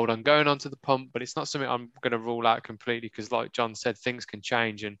sold on going onto the pump, but it's not something I'm going to rule out completely, because like John said, things can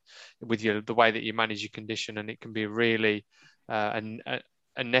change, and with the way that you manage your condition, and it can be really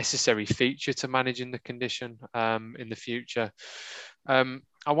a necessary feature to managing the condition in the future. I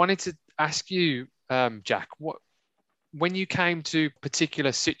wanted to ask you, Jack, when you came to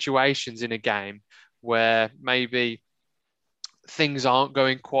particular situations in a game where maybe things aren't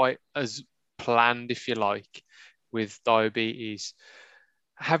going quite as planned, if you like, with diabetes,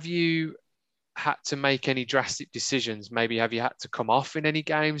 have you had to make any drastic decisions? Maybe have you had to come off in any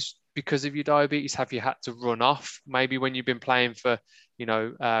games because of your diabetes? Have you had to run off maybe when you've been playing for,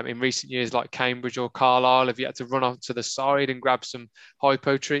 in recent years like Cambridge or Carlisle? Have you had to run off to the side and grab some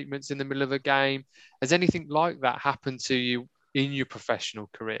hypo treatments in the middle of a game? Has anything like that happened to you in your professional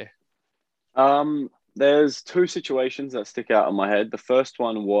career? There's two situations that stick out in my head. The first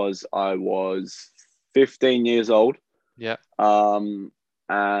one was I was 15 years old. Yeah.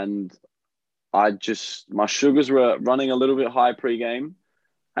 And my sugars were running a little bit high pre-game,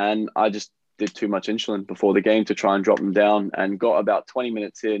 and I just did too much insulin before the game to try and drop them down, and got about 20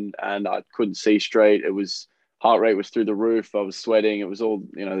 minutes in and I couldn't see straight. Heart rate was through the roof. I was sweating. It was all,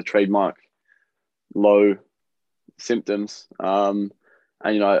 the trademark low symptoms.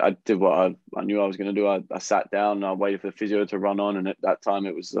 And, I did what I knew I was going to do. I sat down and I waited for the physio to run on. And at that time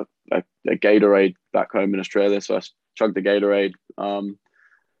it was a Gatorade back home in Australia. So I chugged the Gatorade.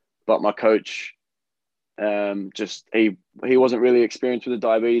 But my coach, he wasn't really experienced with the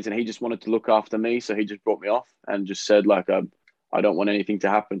diabetes, and he just wanted to look after me. So he just brought me off and just said, like, I don't want anything to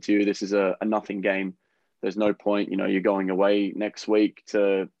happen to you. This is a nothing game. There's no point, you're going away next week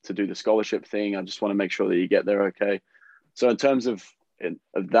to do the scholarship thing. I just want to make sure that you get there okay. So in terms of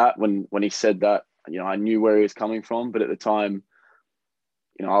that, when he said that, I knew where he was coming from. But at the time,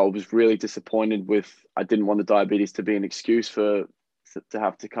 I was really disappointed I didn't want the diabetes to be an excuse to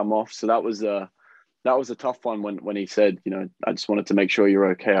have to come off. So that was a tough one when he said, I just wanted to make sure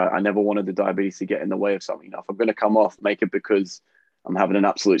you're okay. I never wanted the diabetes to get in the way of something. If I'm going to come off, make it because I'm having an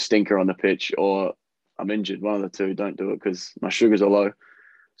absolute stinker on the pitch or I'm injured. One of the two. Don't do it because my sugars are low.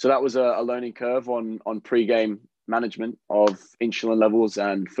 So that was a learning curve on pre-game management of insulin levels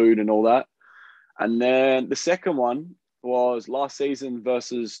and food and all that. And then the second one was last season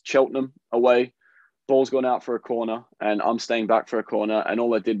versus Cheltenham away. Ball's gone out for a corner and I'm staying back for a corner, and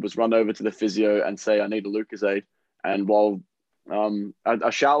all I did was run over to the physio and say I need a Lucozade. And while I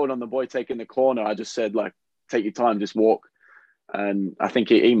shouted on the boy taking the corner, I just said, like, take your time, just walk. And I think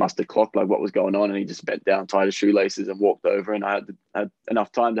he must have clocked like what was going on, and he just bent down, tied his shoelaces and walked over, and I had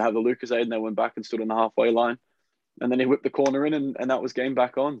enough time to have the Lucozade, and then went back and stood on the halfway line. And then he whipped the corner in, and that was game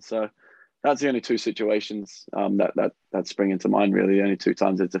back on. So that's the only two situations that spring into mind, really. The only two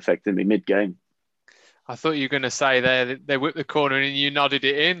times it's affected me mid-game. I thought you were going to say they whipped the corner and you nodded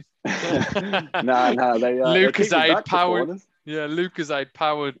it in. No, Lucozade powered. Yeah, Lucozade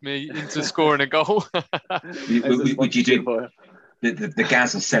powered me into scoring a goal. Would you do the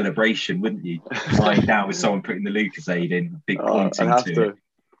Gaza celebration, wouldn't you? Lying down with someone putting the Lucozade in, big pointing I'd have to to. it.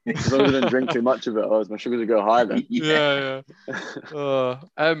 As long as I didn't drink too much of it, otherwise my sugars would go high then. Yeah.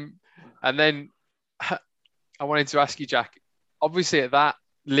 And then I wanted to ask you, Jack, obviously at that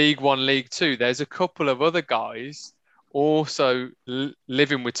League One, League Two, there's a couple of other guys also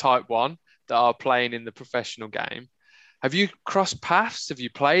living with type 1 that are playing in the professional game. Have you crossed paths? Have you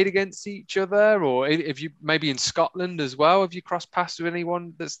played against each other? Or have you maybe in Scotland as well? Have you crossed paths with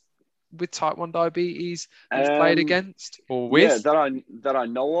anyone that's with type 1 diabetes that you've played against or with? Yeah, that I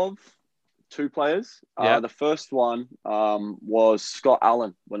know of, two players. Yeah. The first one was Scott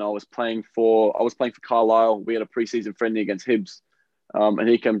Allen when I was playing for Carlisle. We had a preseason friendly against Hibs, and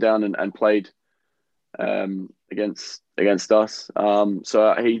he came down and played against us.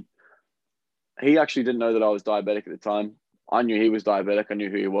 So he actually didn't know that I was diabetic at the time. I knew he was diabetic. I knew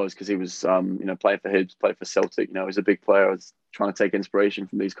who he was because he was, playing for Hibs, played for Celtic. You know, he's a big player. I was trying to take inspiration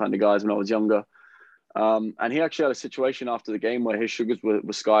from these kind of guys when I was younger. And he actually had a situation after the game where his sugars were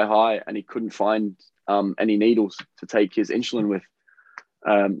sky high and he couldn't find any needles to take his insulin with.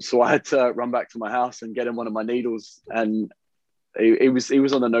 So I had to run back to my house and get him one of my needles. And he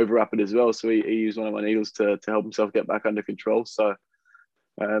was on the Nova Rapid as well. So he used one of my needles to help himself get back under control. So,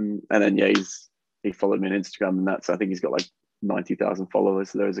 and then, he followed me on Instagram and that. So I think he's got like 90,000 followers.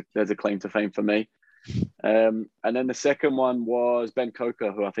 So there's a claim to fame for me. And then the second one was Ben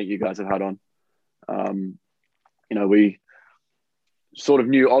Coker, who I think you guys have had on. We sort of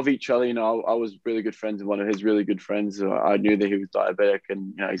knew of each other. You know, I was really good friends with one of his really good friends. I knew that he was diabetic,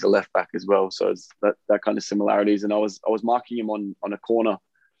 and he's a left back as well. So it's that kind of similarities. And I was marking him on a corner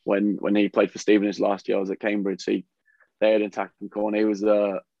when he played for Stevenage last year. I was at Cambridge. They had an attacking corner.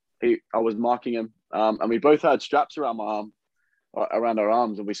 I was marking him, and we both had straps around our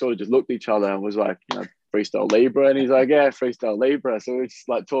arms, and we sort of just looked at each other and was like, freestyle Libra, and he's like, yeah, freestyle Libra. So we're just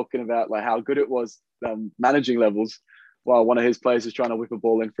like talking about like how good it was managing levels while one of his players is trying to whip a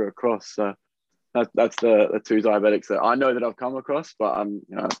ball in for a cross. So that's the two diabetics that I know that I've come across, but I'm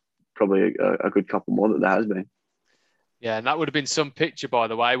probably a good couple more that there has been. Yeah, and that would have been some picture, by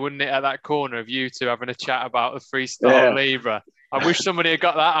the way, wouldn't it, at that corner of you two having a chat about the freestyle Libra. I wish somebody had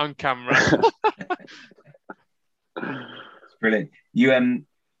got that on camera. Brilliant. You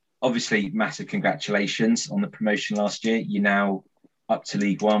obviously, massive congratulations on the promotion last year. You're now up to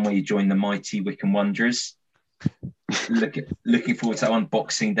League One, where you joined the mighty Wycombe Wanderers. Looking forward to that on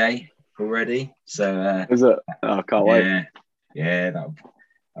Boxing Day already. So is it? Oh, I can't wait. Yeah, that'll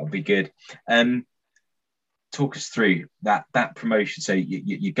be good. Talk us through that promotion. So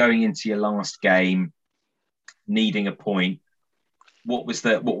you're going into your last game, needing a point. What was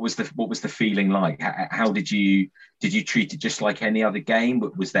the feeling like? How did you treat it just like any other game?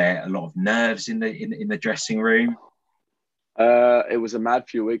 Was there a lot of nerves in the dressing room? It was a mad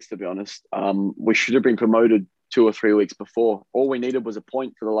few weeks, to be honest. We should have been promoted 2 or 3 weeks before. All we needed was a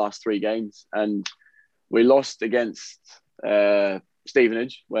point for the last 3 games, and we lost against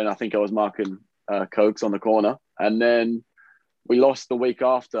Stevenage when I think I was marking Cokes on the corner, and then we lost the week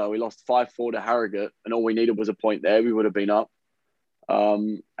after. We lost 5-4 to Harrogate, and all we needed was a point there. We would have been up.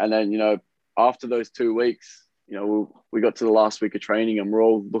 And then, after those 2 weeks, we got to the last week of training and we're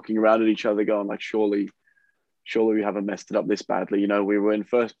all looking around at each other going like, surely we haven't messed it up this badly. We were in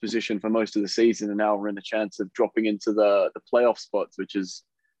first position for most of the season, and now we're in the chance of dropping into the playoff spots, which is,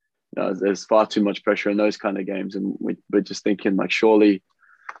 there's far too much pressure in those kind of games. And we're just thinking like, surely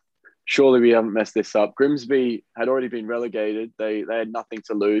we haven't messed this up. Grimsby had already been relegated. They had nothing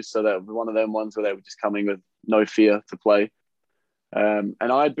to lose. So that was one of them ones where they were just coming with no fear to play. And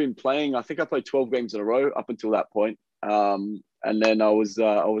I had been playing, I think I played 12 games in a row up until that point. And then I was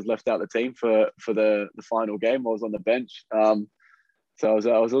left out of the team for the final game. I was on the bench. So I was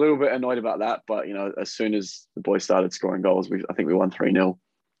a little bit annoyed about that. But, as soon as the boys started scoring goals, I think we won 3-0.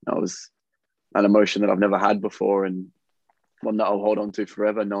 That was an emotion that I've never had before, and one that I'll hold on to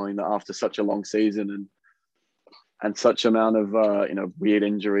forever, knowing that after such a long season and such amount of, weird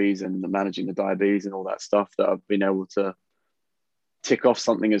injuries and managing the diabetes and all that stuff, that I've been able to tick off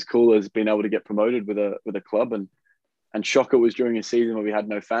something as cool as being able to get promoted with a club. And shock, it was during a season where we had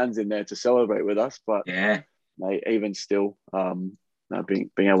no fans in there to celebrate with us. But even still, being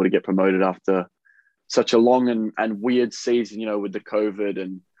able to get promoted after such a long and weird season, with the COVID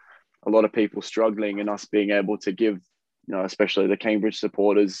and a lot of people struggling, and us being able to give, especially the Cambridge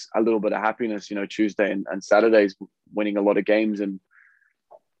supporters, a little bit of happiness, Tuesday and Saturdays, winning a lot of games and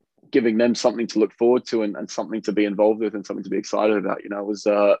giving them something to look forward to and something to be involved with and something to be excited about.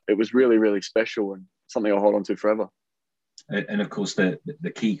 It was really, really special and something I'll hold on to forever. And of course, the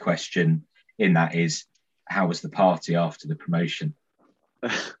key question in that is, how was the party after the promotion?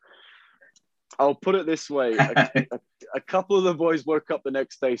 I'll put it this way. A couple of the boys woke up the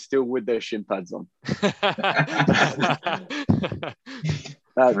next day still with their shin pads on.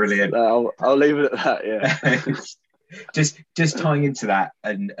 Brilliant. I'll leave it at that, yeah. Just tying into that,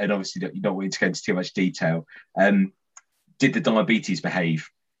 and obviously you don't want to go into too much detail. Did the diabetes behave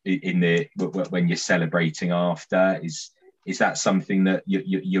when you're celebrating after? Is that something that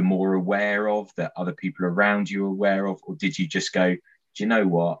you're more aware of, that other people around you are aware of, or did you just go, do you know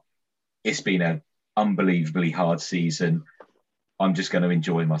what? It's been an unbelievably hard season. I'm just going to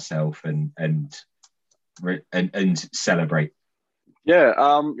enjoy myself and celebrate. Yeah,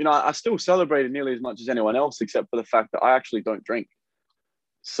 I still celebrated nearly as much as anyone else, except for the fact that I actually don't drink.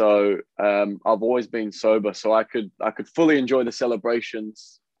 So I've always been sober, so I could fully enjoy the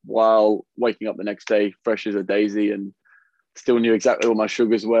celebrations while waking up the next day fresh as a daisy and still knew exactly what my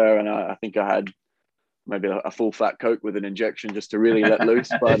sugars were. And I think I had maybe a full fat Coke with an injection just to really let loose.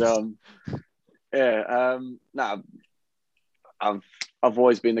 But I've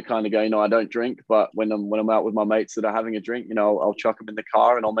always been the kind of guy, I don't drink, but when I'm out with my mates that are having a drink, I'll chuck them in the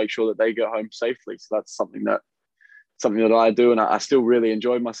car and I'll make sure that they get home safely. So that's something that I do, and I still really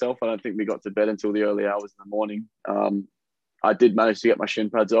enjoyed myself. I don't think we got to bed until the early hours in the morning. I did manage to get my shin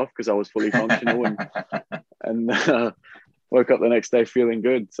pads off because I was fully functional and woke up the next day feeling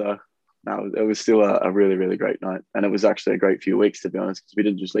good. So no, it was still a really, really great night. And it was actually a great few weeks, to be honest, because we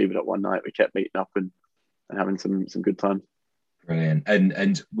didn't just leave it at one night. We kept meeting up and having some good times. Brilliant.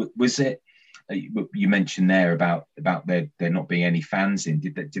 And was it, you mentioned there about there not being any fans in,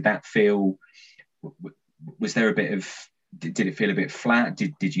 did that feel, was there a bit of, did it feel a bit flat?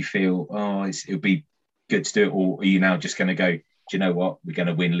 Did you feel, it would be good to do it? Or are you now just going to go, do you know what, we're going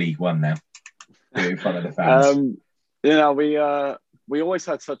to win League One now? Do it in front of the fans. We always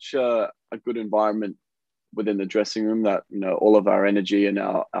had such a good environment within the dressing room that, all of our energy and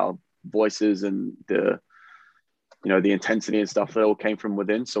our voices and the intensity and stuff, that all came from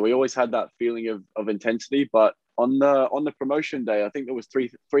within. So we always had that feeling of intensity. But on the promotion day, I think there was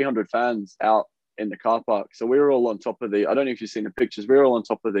 300 fans out in the car park. So we were all on top of I don't know if you've seen the pictures, we were all on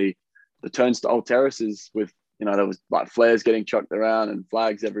top of the turnstile terraces with, there was like flares getting chucked around and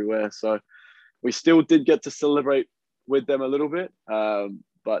flags everywhere. So we still did get to celebrate with them a little bit.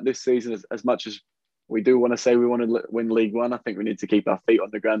 But this season, as much as we do want to say we want to win League One, I think we need to keep our feet on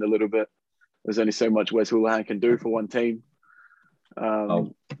the ground a little bit. There's only so much Wes Houlihan can do for one team.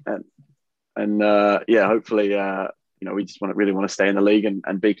 Hopefully, we just really want to stay in the league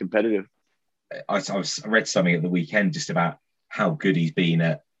and be competitive. I read something at the weekend just about how good he's been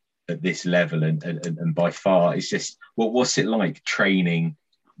at this level, and by far, it's just, what's it like training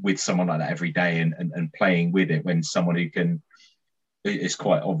with someone like that every day and playing with it when someone who is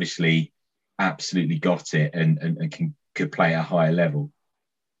quite obviously absolutely got it and could play at a higher level?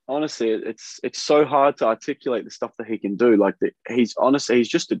 Honestly, it's so hard to articulate the stuff that he can do. Like he's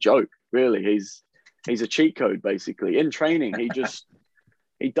just a joke, really. He's a cheat code, basically. In training,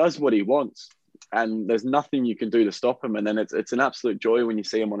 he does what he wants, and there's nothing you can do to stop him. And then it's an absolute joy when you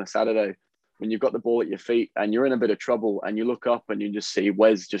see him on a Saturday, when you've got the ball at your feet and you're in a bit of trouble, and you look up and you just see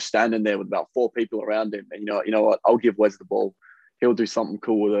Wes just standing there with about 4 people around him. And you know what? I'll give Wes the ball. He'll do something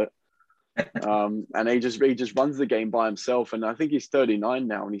cool with it. And he just runs the game by himself. And I think he's 39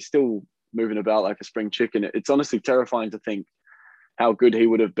 now, and he's still moving about like a spring chicken. It's honestly terrifying to think how good he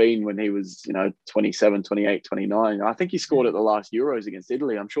would have been when he was, 27, 28, 29. I think he scored at the last Euros against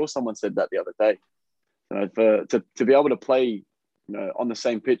Italy. I'm sure someone said that the other day. To be able to play, on the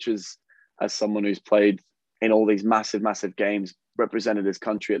same pitches as someone who's played in all these massive, massive games, represented his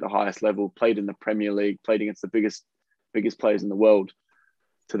country at the highest level, played in the Premier League, played against the biggest players in the world,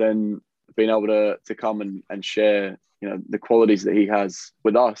 to then being able to come and share, the qualities that he has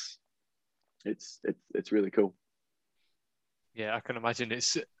with us, it's really cool. Yeah, I can imagine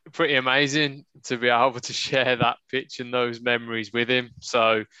it's pretty amazing to be able to share that pitch and those memories with him.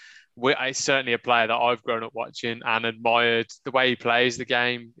 So it's certainly a player that I've grown up watching and admired the way he plays the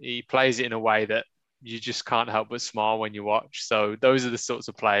game. He plays it in a way that you just can't help but smile when you watch. So those are the sorts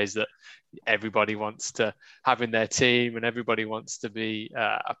of players that everybody wants to have in their team, and everybody wants to be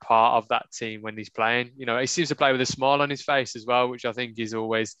a part of that team when he's playing. He seems to play with a smile on his face as well, which I think is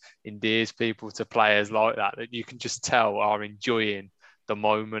always endears people to players like that you can just tell are enjoying the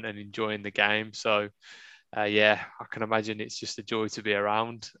moment and enjoying the game. So I can imagine it's just a joy to be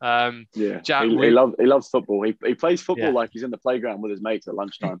around. Jack, he loves football. He plays football like he's in the playground with his mates at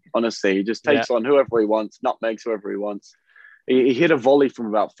lunchtime. Honestly, he just takes on whoever he wants, nutmegs whoever he wants. He hit a volley from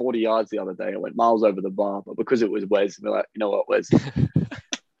about 40 yards the other day. It went miles over the bar, but because it was Wes, we're like, you know what, Wes?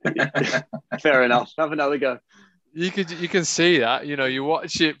 Fair enough. Have another go. You can see that, you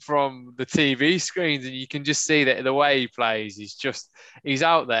watch it from the TV screens and you can just see that the way he plays, he's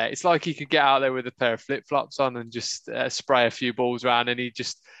out there. It's like he could get out there with a pair of flip-flops on and just spray a few balls around, and he'd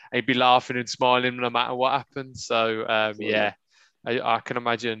be laughing and smiling no matter what happens. So, I can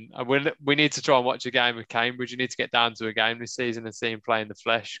imagine. We need to try and watch a game with Cambridge. You need to get down to a game this season and see him play in the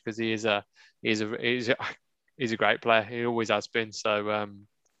flesh, because he's a great player. He always has been. So,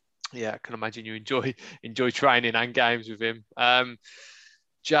 I can imagine you enjoy training and games with him.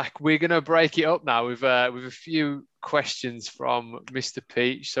 Jack, we're going to break it up now with a few questions from Mr.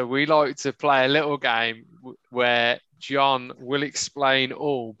 Peach. So we like to play a little game where John will explain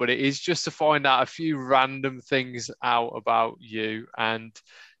all, but it is just to find out a few random things out about you. And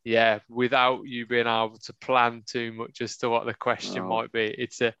yeah, without you being able to plan too much as to what the question might be,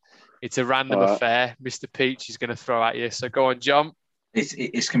 it's a random affair. Mr. Peach is going to throw at you. So go on, John.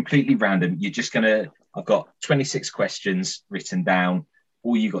 It's completely random. You're just I've got 26 questions written down.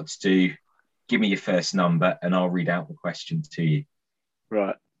 All you got to do, give me your first number, and I'll read out the question to you.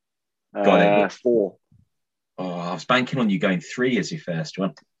 Right. Got it. 4. Oh, I was banking on you going 3 as your first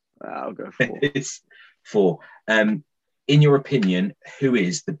one. I'll go 4. It's 4. In your opinion, who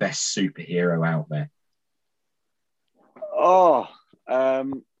is the best superhero out there?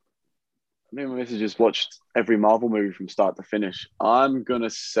 Me and my missus just watched every Marvel movie from start to finish. I'm gonna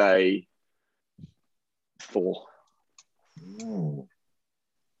say Thor. Ooh,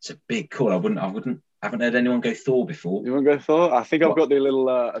 it's a big call. I haven't heard anyone go Thor before. You want to go Thor? I think I've got the little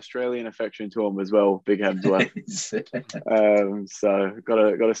Australian affection to him as well, Big Hemsworth. So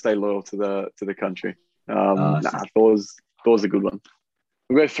gotta stay loyal to the country. Thor's a good one.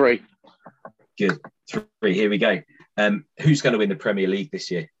 We'll go 3. Good. 3. Here we go. Who's going to win the Premier League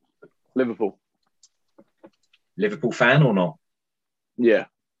this year? Liverpool. Liverpool fan or not? Yeah.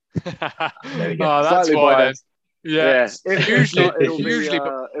 There we go. Oh, that's Slightly why biased. then. Yeah. Hugely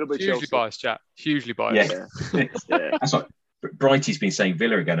Hugely biased, chat. Hugely biased. Yeah. That's what Brighty's been saying.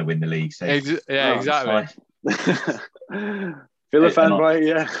 Villa are going to win the league. So exactly. Villa fan, right?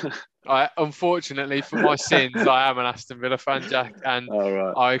 Yeah. Unfortunately for my sins, I am an Aston Villa fan, Jack, and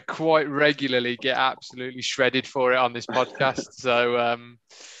I quite regularly get absolutely shredded for it on this podcast. So,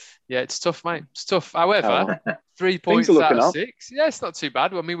 yeah, it's tough, mate. It's tough. However, 3 points out of 6. Yeah, it's not too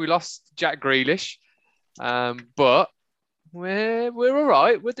bad. I mean, we lost Jack Grealish, but we're all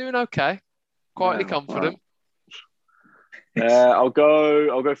right. We're doing okay. Quietly confident. I'll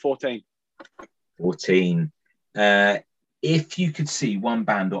go 14. 14. If you could see one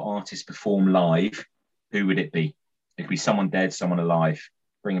band or artist perform live, who would it be? It could be someone dead, someone alive.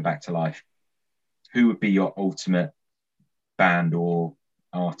 Bring it back to life. Who would be your ultimate band or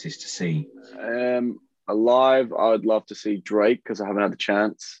artist to see? Alive, I would love to see Drake because I haven't had the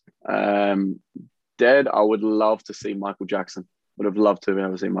chance. Dead, I would love to see Michael Jackson. Would have loved to have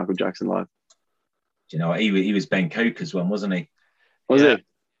ever seen Michael Jackson live. Do you know, he was Ben Coker's one, wasn't he? Was he?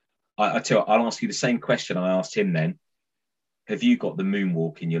 I tell you, I'll ask you the same question I asked him then. Have you got the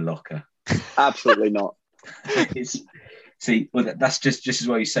moonwalk in your locker? Absolutely not. That's just as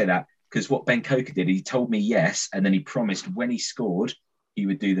well you say that, because what Ben Coker did, he told me yes, and then he promised when he scored, he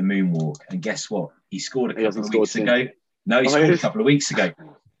would do the moonwalk. And guess what? He scored a couple of weeks ago. No, he scored a couple of weeks ago.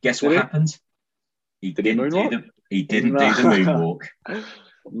 Guess what happened? He didn't do the moonwalk.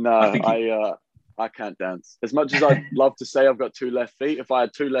 No, I can't dance. As much as I'd love to say I've got 2 left feet, if I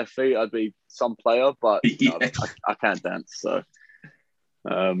had 2 left feet, I'd be some player, but no, I can't dance. So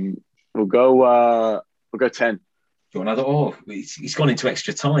we'll go 10. Do you want another? Oh, he's gone into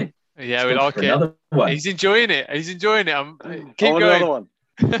extra time. Yeah, we like it. Another one. He's enjoying it. Keep going. Another one.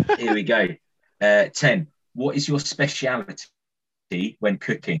 Here we go. 10. What is your speciality when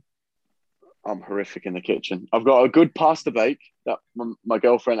cooking? I'm horrific in the kitchen. I've got a good pasta bake that my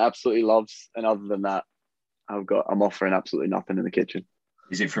girlfriend absolutely loves, and other than that, I'm offering absolutely nothing in the kitchen.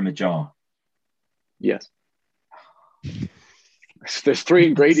 Is it from a jar? Yes. There's 3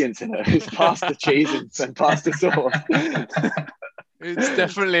 ingredients in it. It's pasta, cheese, and pasta sauce. It's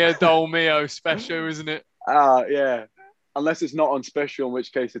definitely a Dolmio special, isn't it? Yeah. Unless it's not on special, in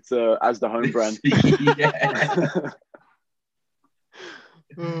which case it's as the home brand.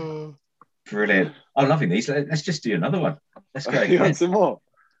 Brilliant. I'm loving these. Let's just do another one. Let's go. You want some more?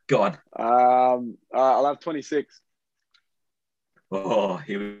 Go on. I'll have 26. Oh,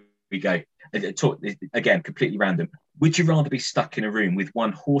 here we go. Again, completely random. Would you rather be stuck in a room with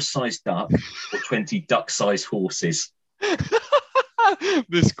 1 horse-sized duck or 20 duck-sized horses?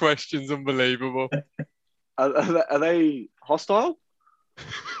 This question's unbelievable. Are they hostile?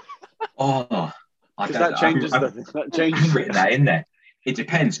 Oh, that changes. I've written that in there. It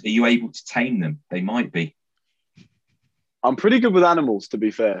depends. Are you able to tame them? They might be. I'm pretty good with animals, to be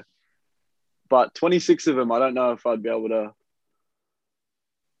fair. But 26 of them, I don't know if I'd be able to.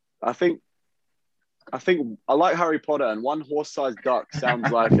 I think I like Harry Potter, and 1 horse-sized duck sounds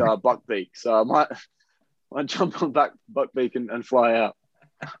like Buckbeak. So I might jump on Buckbeak and fly out.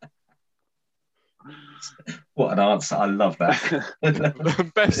 What an answer. I love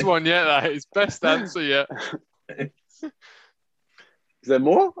that. Best one yet, that is. Best answer yet. Is there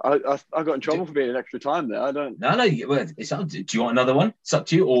more? I got in trouble for being an extra time there. I don't. No. It's up to, do you want another one? It's up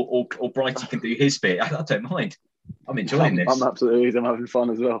to you, or Brighty can do his bit. I don't mind. I'm enjoying this. I'm absolutely. I'm having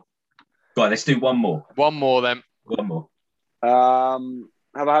fun as well. Go on, let's do one more. One more then. One more.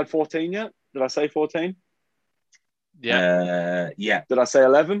 Have I had 14 yet? Did I say 14? Yeah. Did I say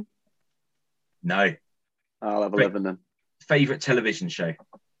 11? No. I'll have 11 then. Favorite television show?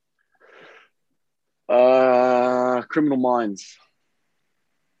 Criminal Minds.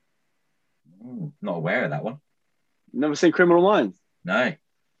 Not aware of that one. Never seen Criminal Minds? No.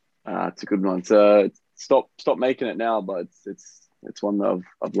 It's a good one. Stop making it now, but it's one that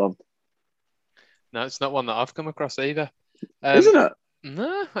I've loved. No, it's not one that I've come across either. Isn't it?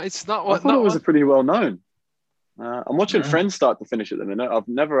 No, it's not. I thought it was a pretty well known. I'm watching No. Friends start to finish at the minute. I've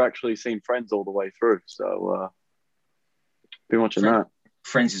never actually seen Friends all the way through, so been watching that.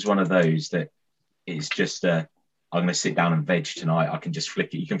 Friends is one of those that is just I'm going to sit down and veg tonight. I can just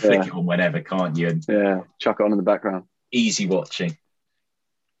flick it. You can flick it on whenever, can't you? And chuck it on in the background. Easy watching.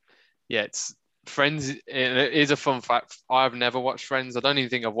 Yeah, it's Friends. It is a fun fact. I've never watched Friends. I don't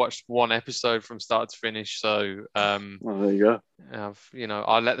even think I've watched one episode from start to finish. So, there you go.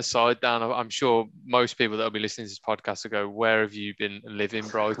 I let the side down. I'm sure most people that will be listening to this podcast will go, "Where have you been living,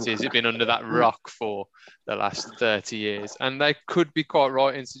 Brighty? Has it been under that rock for the last 30 years?" And they could be quite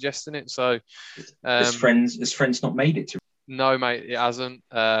right in suggesting it. So, has Friends not made it to? No, mate, it hasn't.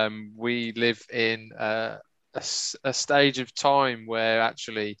 We live in a stage of time where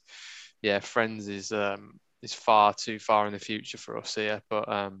actually, Friends is far too far in the future for us here. But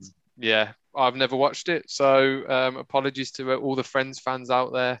I've never watched it, so apologies to all the Friends fans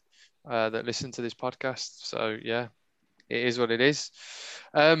out there that listen to this podcast. So it is what it is.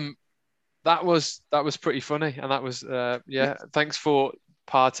 That was pretty funny, and that was thanks for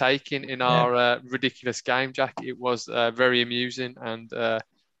partaking in our ridiculous game, Jack. It was very amusing and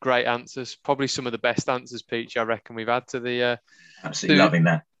great answers. Probably some of the best answers, Peach, I reckon we've had to the absolutely loving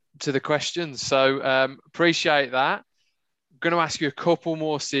that. To the questions. So appreciate that. I'm going to ask you a couple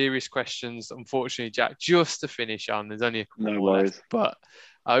more serious questions, unfortunately, Jack, just to finish on. There's only a couple more left, but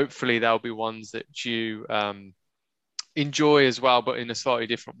hopefully there'll be ones that you enjoy as well, but in a slightly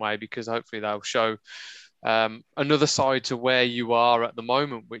different way, because hopefully they'll show another side to where you are at the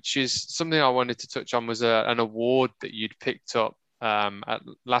moment, which is something I wanted to touch on, was an award that you'd picked up at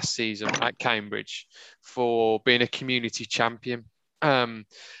last season at Cambridge for being a community champion. And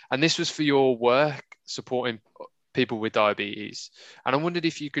this was for your work supporting people with diabetes. And I wondered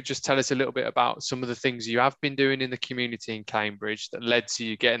if you could just tell us a little bit about some of the things you have been doing in the community in Cambridge that led to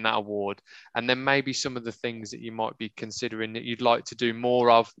you getting that award, and then maybe some of the things that you might be considering that you'd like to do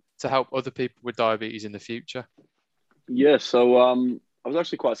more of to help other people with diabetes in the future. Yeah, so I was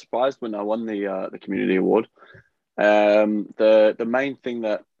actually quite surprised when I won the community award. The main thing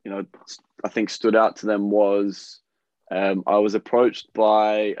that I think stood out to them was I was approached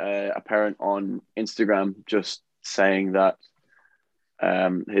by a parent on Instagram just saying that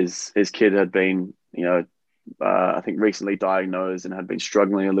his kid had been I think recently diagnosed and had been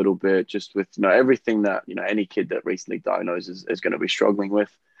struggling a little bit just with everything that any kid that recently diagnosed is going to be struggling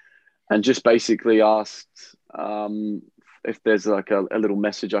with, and just basically asked if there's like a little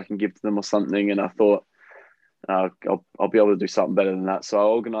message I can give to them or something. And I thought I'll be able to do something better than that. So I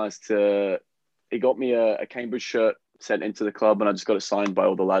organised he got me a Cambridge shirt sent into the club, and I just got it signed by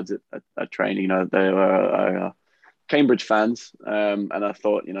all the lads at training. They were Cambridge fans, and I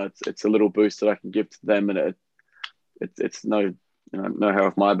thought it's a little boost that I can give to them, and it's no hair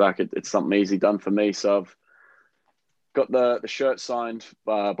off my back. It's something easy done for me. So I've got the shirt signed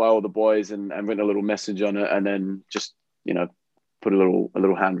by all the boys and written a little message on it, and then just put a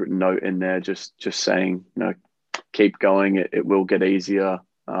little handwritten note in there, just saying keep going. It will get easier.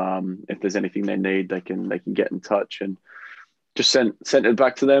 If there's anything they need, they can get in touch, and just sent it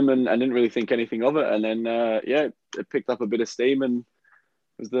back to them, and I didn't really think anything of it. And then it picked up a bit of steam and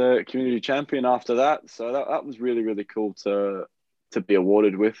was the community champion after that. So that was really, really cool to be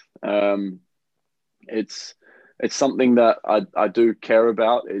awarded with. It's something that I do care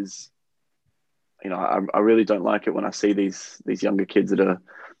about. Is I really don't like it when I see these younger kids that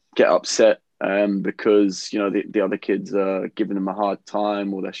get upset because the other kids are giving them a hard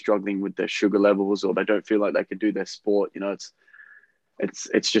time, or they're struggling with their sugar levels, or they don't feel like they can do their sport.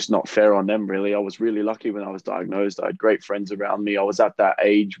 It's just not fair on them, really. I was really lucky when I was diagnosed. I had great friends around me. I was at that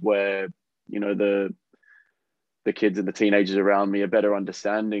age where the kids and the teenagers around me are better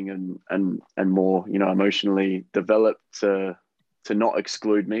understanding and more emotionally developed to not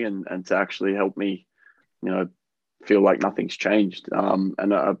exclude me and to actually help me feel like nothing's changed.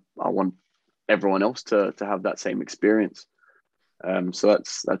 And I want everyone else to have that same experience. So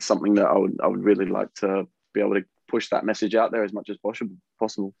that's something that I would really like to be able to push that message out there as much as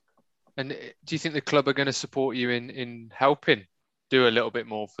possible. And do you think the club are going to support you in helping do a little bit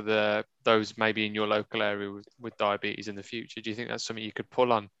more for those maybe in your local area with diabetes in the future? Do you think that's something you could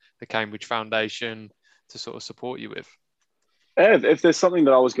pull on the Cambridge Foundation sort of support you with? If there's something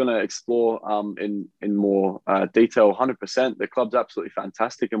that I was going to explore in more detail, 100%, the club's absolutely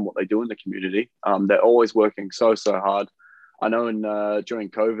fantastic in what they do in the community. They're always working so hard. I know during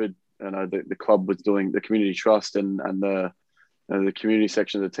COVID, the club was doing the community trust and the community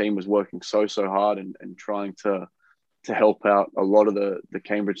section of the team was working so hard and trying to help out a lot of the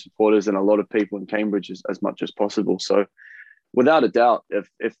Cambridge supporters and a lot of people in Cambridge as much as possible. So without a doubt,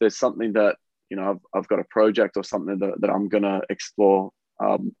 if there's something that, I've got a project or something that I'm going to explore,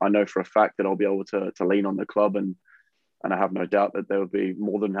 I know for a fact that I'll be able to lean on the club and I have no doubt that they would be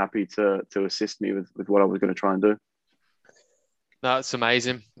more than happy to assist me with what I was going to try and do. That's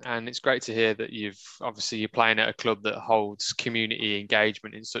amazing. And it's great to hear that you're playing at a club that holds community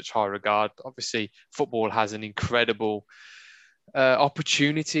engagement in such high regard. Obviously, football has an incredible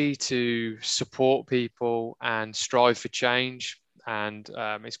opportunity to support people and strive for change. And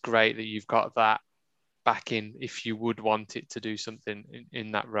it's great that you've got that backing if you would want it to do something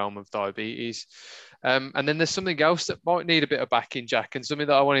in that realm of diabetes. And then there's something else that might need a bit of backing, Jack, and something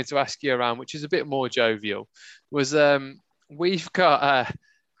that I wanted to ask you around, which is a bit more jovial, was we've got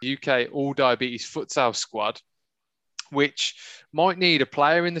a UK all diabetes futsal squad, which might need a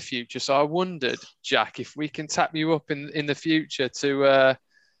player in the future. So I wondered, Jack, if we can tap you up in the future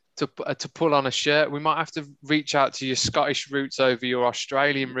to pull on a shirt. We might have to reach out to your Scottish roots over your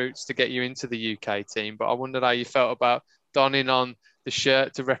Australian roots to get you into the UK team. But I wondered how you felt about donning on the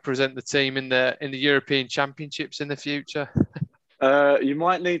shirt to represent the team in the European Championships in the future. You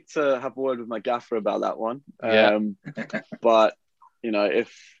might need to have a word with my gaffer about that one. Yeah. But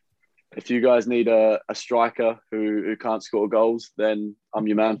if you guys need a striker who can't score goals, then I'm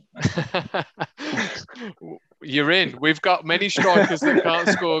your man. You're in. We've got many strikers that can't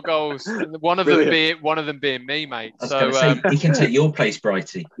score goals. One of them being me, mate. So he can take your place,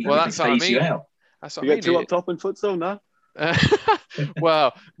 Brighty. Well, that's what I mean. You out. That's what you I get two up top in futsal, no?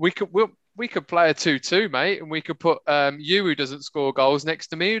 Well, we could play a 2-2, mate, and we could put you who doesn't score goals next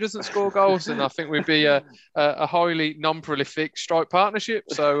to me who doesn't score goals, and I think we'd be a highly non-prolific strike partnership.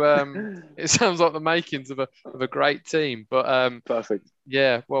 So it sounds like the makings of a great team. But perfect.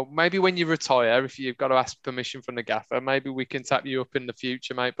 Yeah, well, maybe when you retire, if you've got to ask permission from the gaffer, maybe we can tap you up in the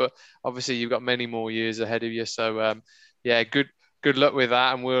future, mate. But obviously, you've got many more years ahead of you. So yeah, good luck with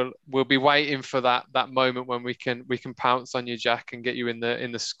that, and we'll be waiting for that moment when we can pounce on you, Jack, and get you in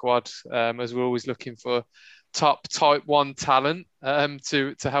the squad, as we're always looking for top Type 1 talent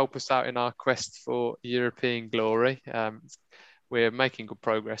to help us out in our quest for European glory. We're making good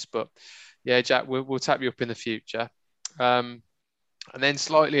progress, but yeah, Jack, we'll tap you up in the future. And then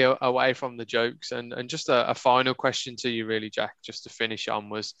slightly away from the jokes, and just a final question to you, really, Jack, just to finish on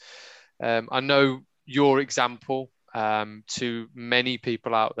was, I know your example to many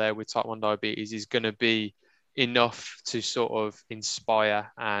people out there with type 1 diabetes is going to be enough to sort of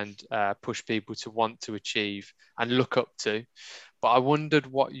inspire and push people to want to achieve and look up to. But I wondered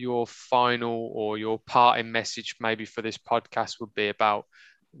what your final or your parting message maybe for this podcast would be about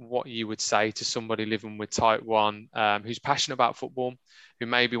what you would say to somebody living with type 1 who's passionate about football, who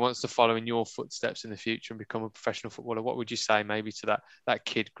maybe wants to follow in your footsteps in the future and become a professional footballer. What would you say maybe to that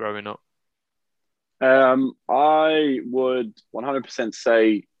kid growing up? I would 100%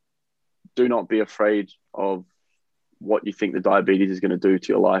 say, do not be afraid of what you think the diabetes is going to do to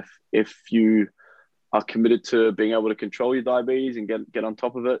your life. If you are committed to being able to control your diabetes and get on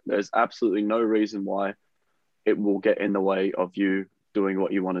top of it, there's absolutely no reason why it will get in the way of you doing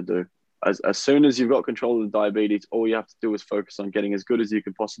what you want to do. As soon as you've got control of the diabetes, all you have to do is focus on getting as good as you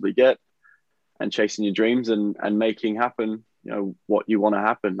can possibly get and chasing your dreams and making happen, what you want to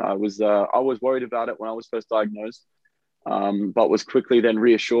happen. I was worried about it when I was first diagnosed, but was quickly then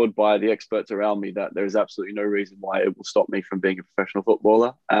reassured by the experts around me that there is absolutely no reason why it will stop me from being a professional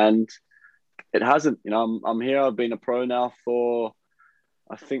footballer. And it hasn't. I'm here. I've been a pro now for,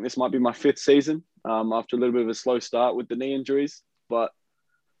 I think this might be my 5th season, after a little bit of a slow start with the knee injuries. But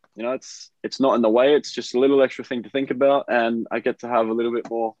it's not in the way. It's just a little extra thing to think about, and I get to have a little bit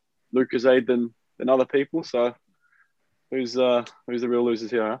more Lucozade than other people. So who's the real losers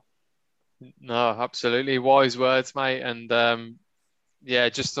here, huh? No, absolutely. Wise words, mate. And yeah,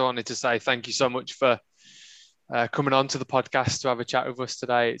 just wanted to say thank you so much for coming on to the podcast to have a chat with us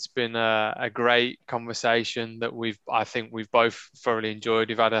today. It's been a great conversation that I think we've both thoroughly enjoyed.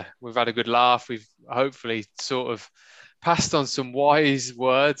 We've had a good laugh. We've hopefully sort of passed on some wise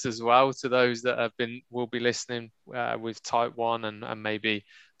words as well to those that will be listening with type 1 and maybe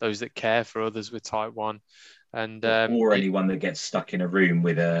those that care for others with type 1. And or anyone that gets stuck in a room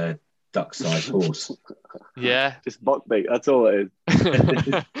with a duck-sized horse. Yeah. Just buckbeak. That's all it is.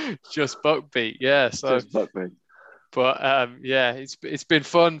 Just buckbeak. Yeah. So just buckbeak. But yeah, it's been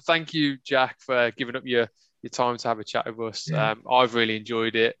fun. Thank you, Jack, for giving up your time to have a chat with us. Yeah. I've really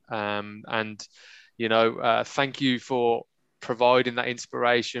enjoyed it. And, you know, thank you for providing that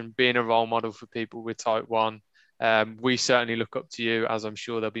inspiration, being a role model for people with type 1. We certainly look up to you, as I'm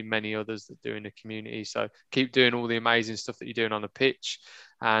sure there'll be many others that do in the community. So keep doing all the amazing stuff that you're doing on the pitch,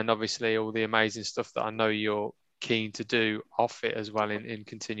 and obviously all the amazing stuff that I know you're keen to do off it as well, in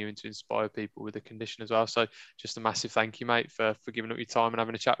continuing to inspire people with the condition as well. So just a massive thank you, mate, for giving up your time and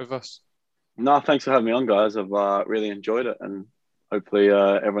having a chat with us. No, thanks for having me on, guys. I've really enjoyed it, and hopefully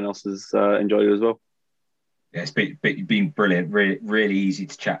everyone else has enjoyed it as well. Yeah, it's been brilliant. Really easy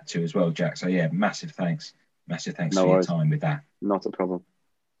to chat to as well, Jack. So yeah, massive thanks for your time with that. Not a problem.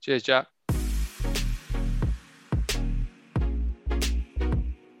 Cheers, Jack.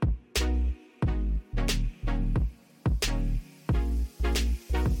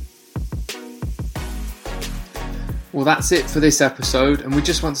 Well, that's it for this episode, and we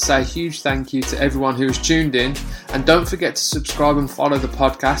just want to say a huge thank you to everyone who has tuned in, and don't forget to subscribe and follow the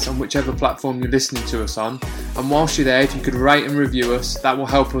podcast on whichever platform you're listening to us on. And whilst you're there, if you could rate and review us, that will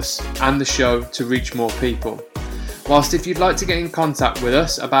help us and the show to reach more people. Whilst if you'd like to get in contact with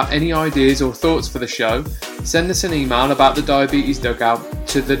us about any ideas or thoughts for the show, send us an email about the Diabetes Dugout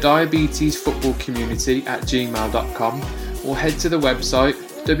to the diabetesfootballcommunity@gmail.com, or head to the website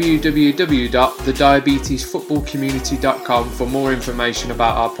www.thediabetesfootballcommunity.com for more information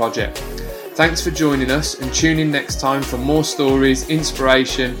about our project. Thanks for joining us, and tune in next time for more stories,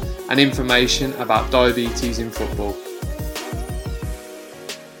 inspiration and information about diabetes in football.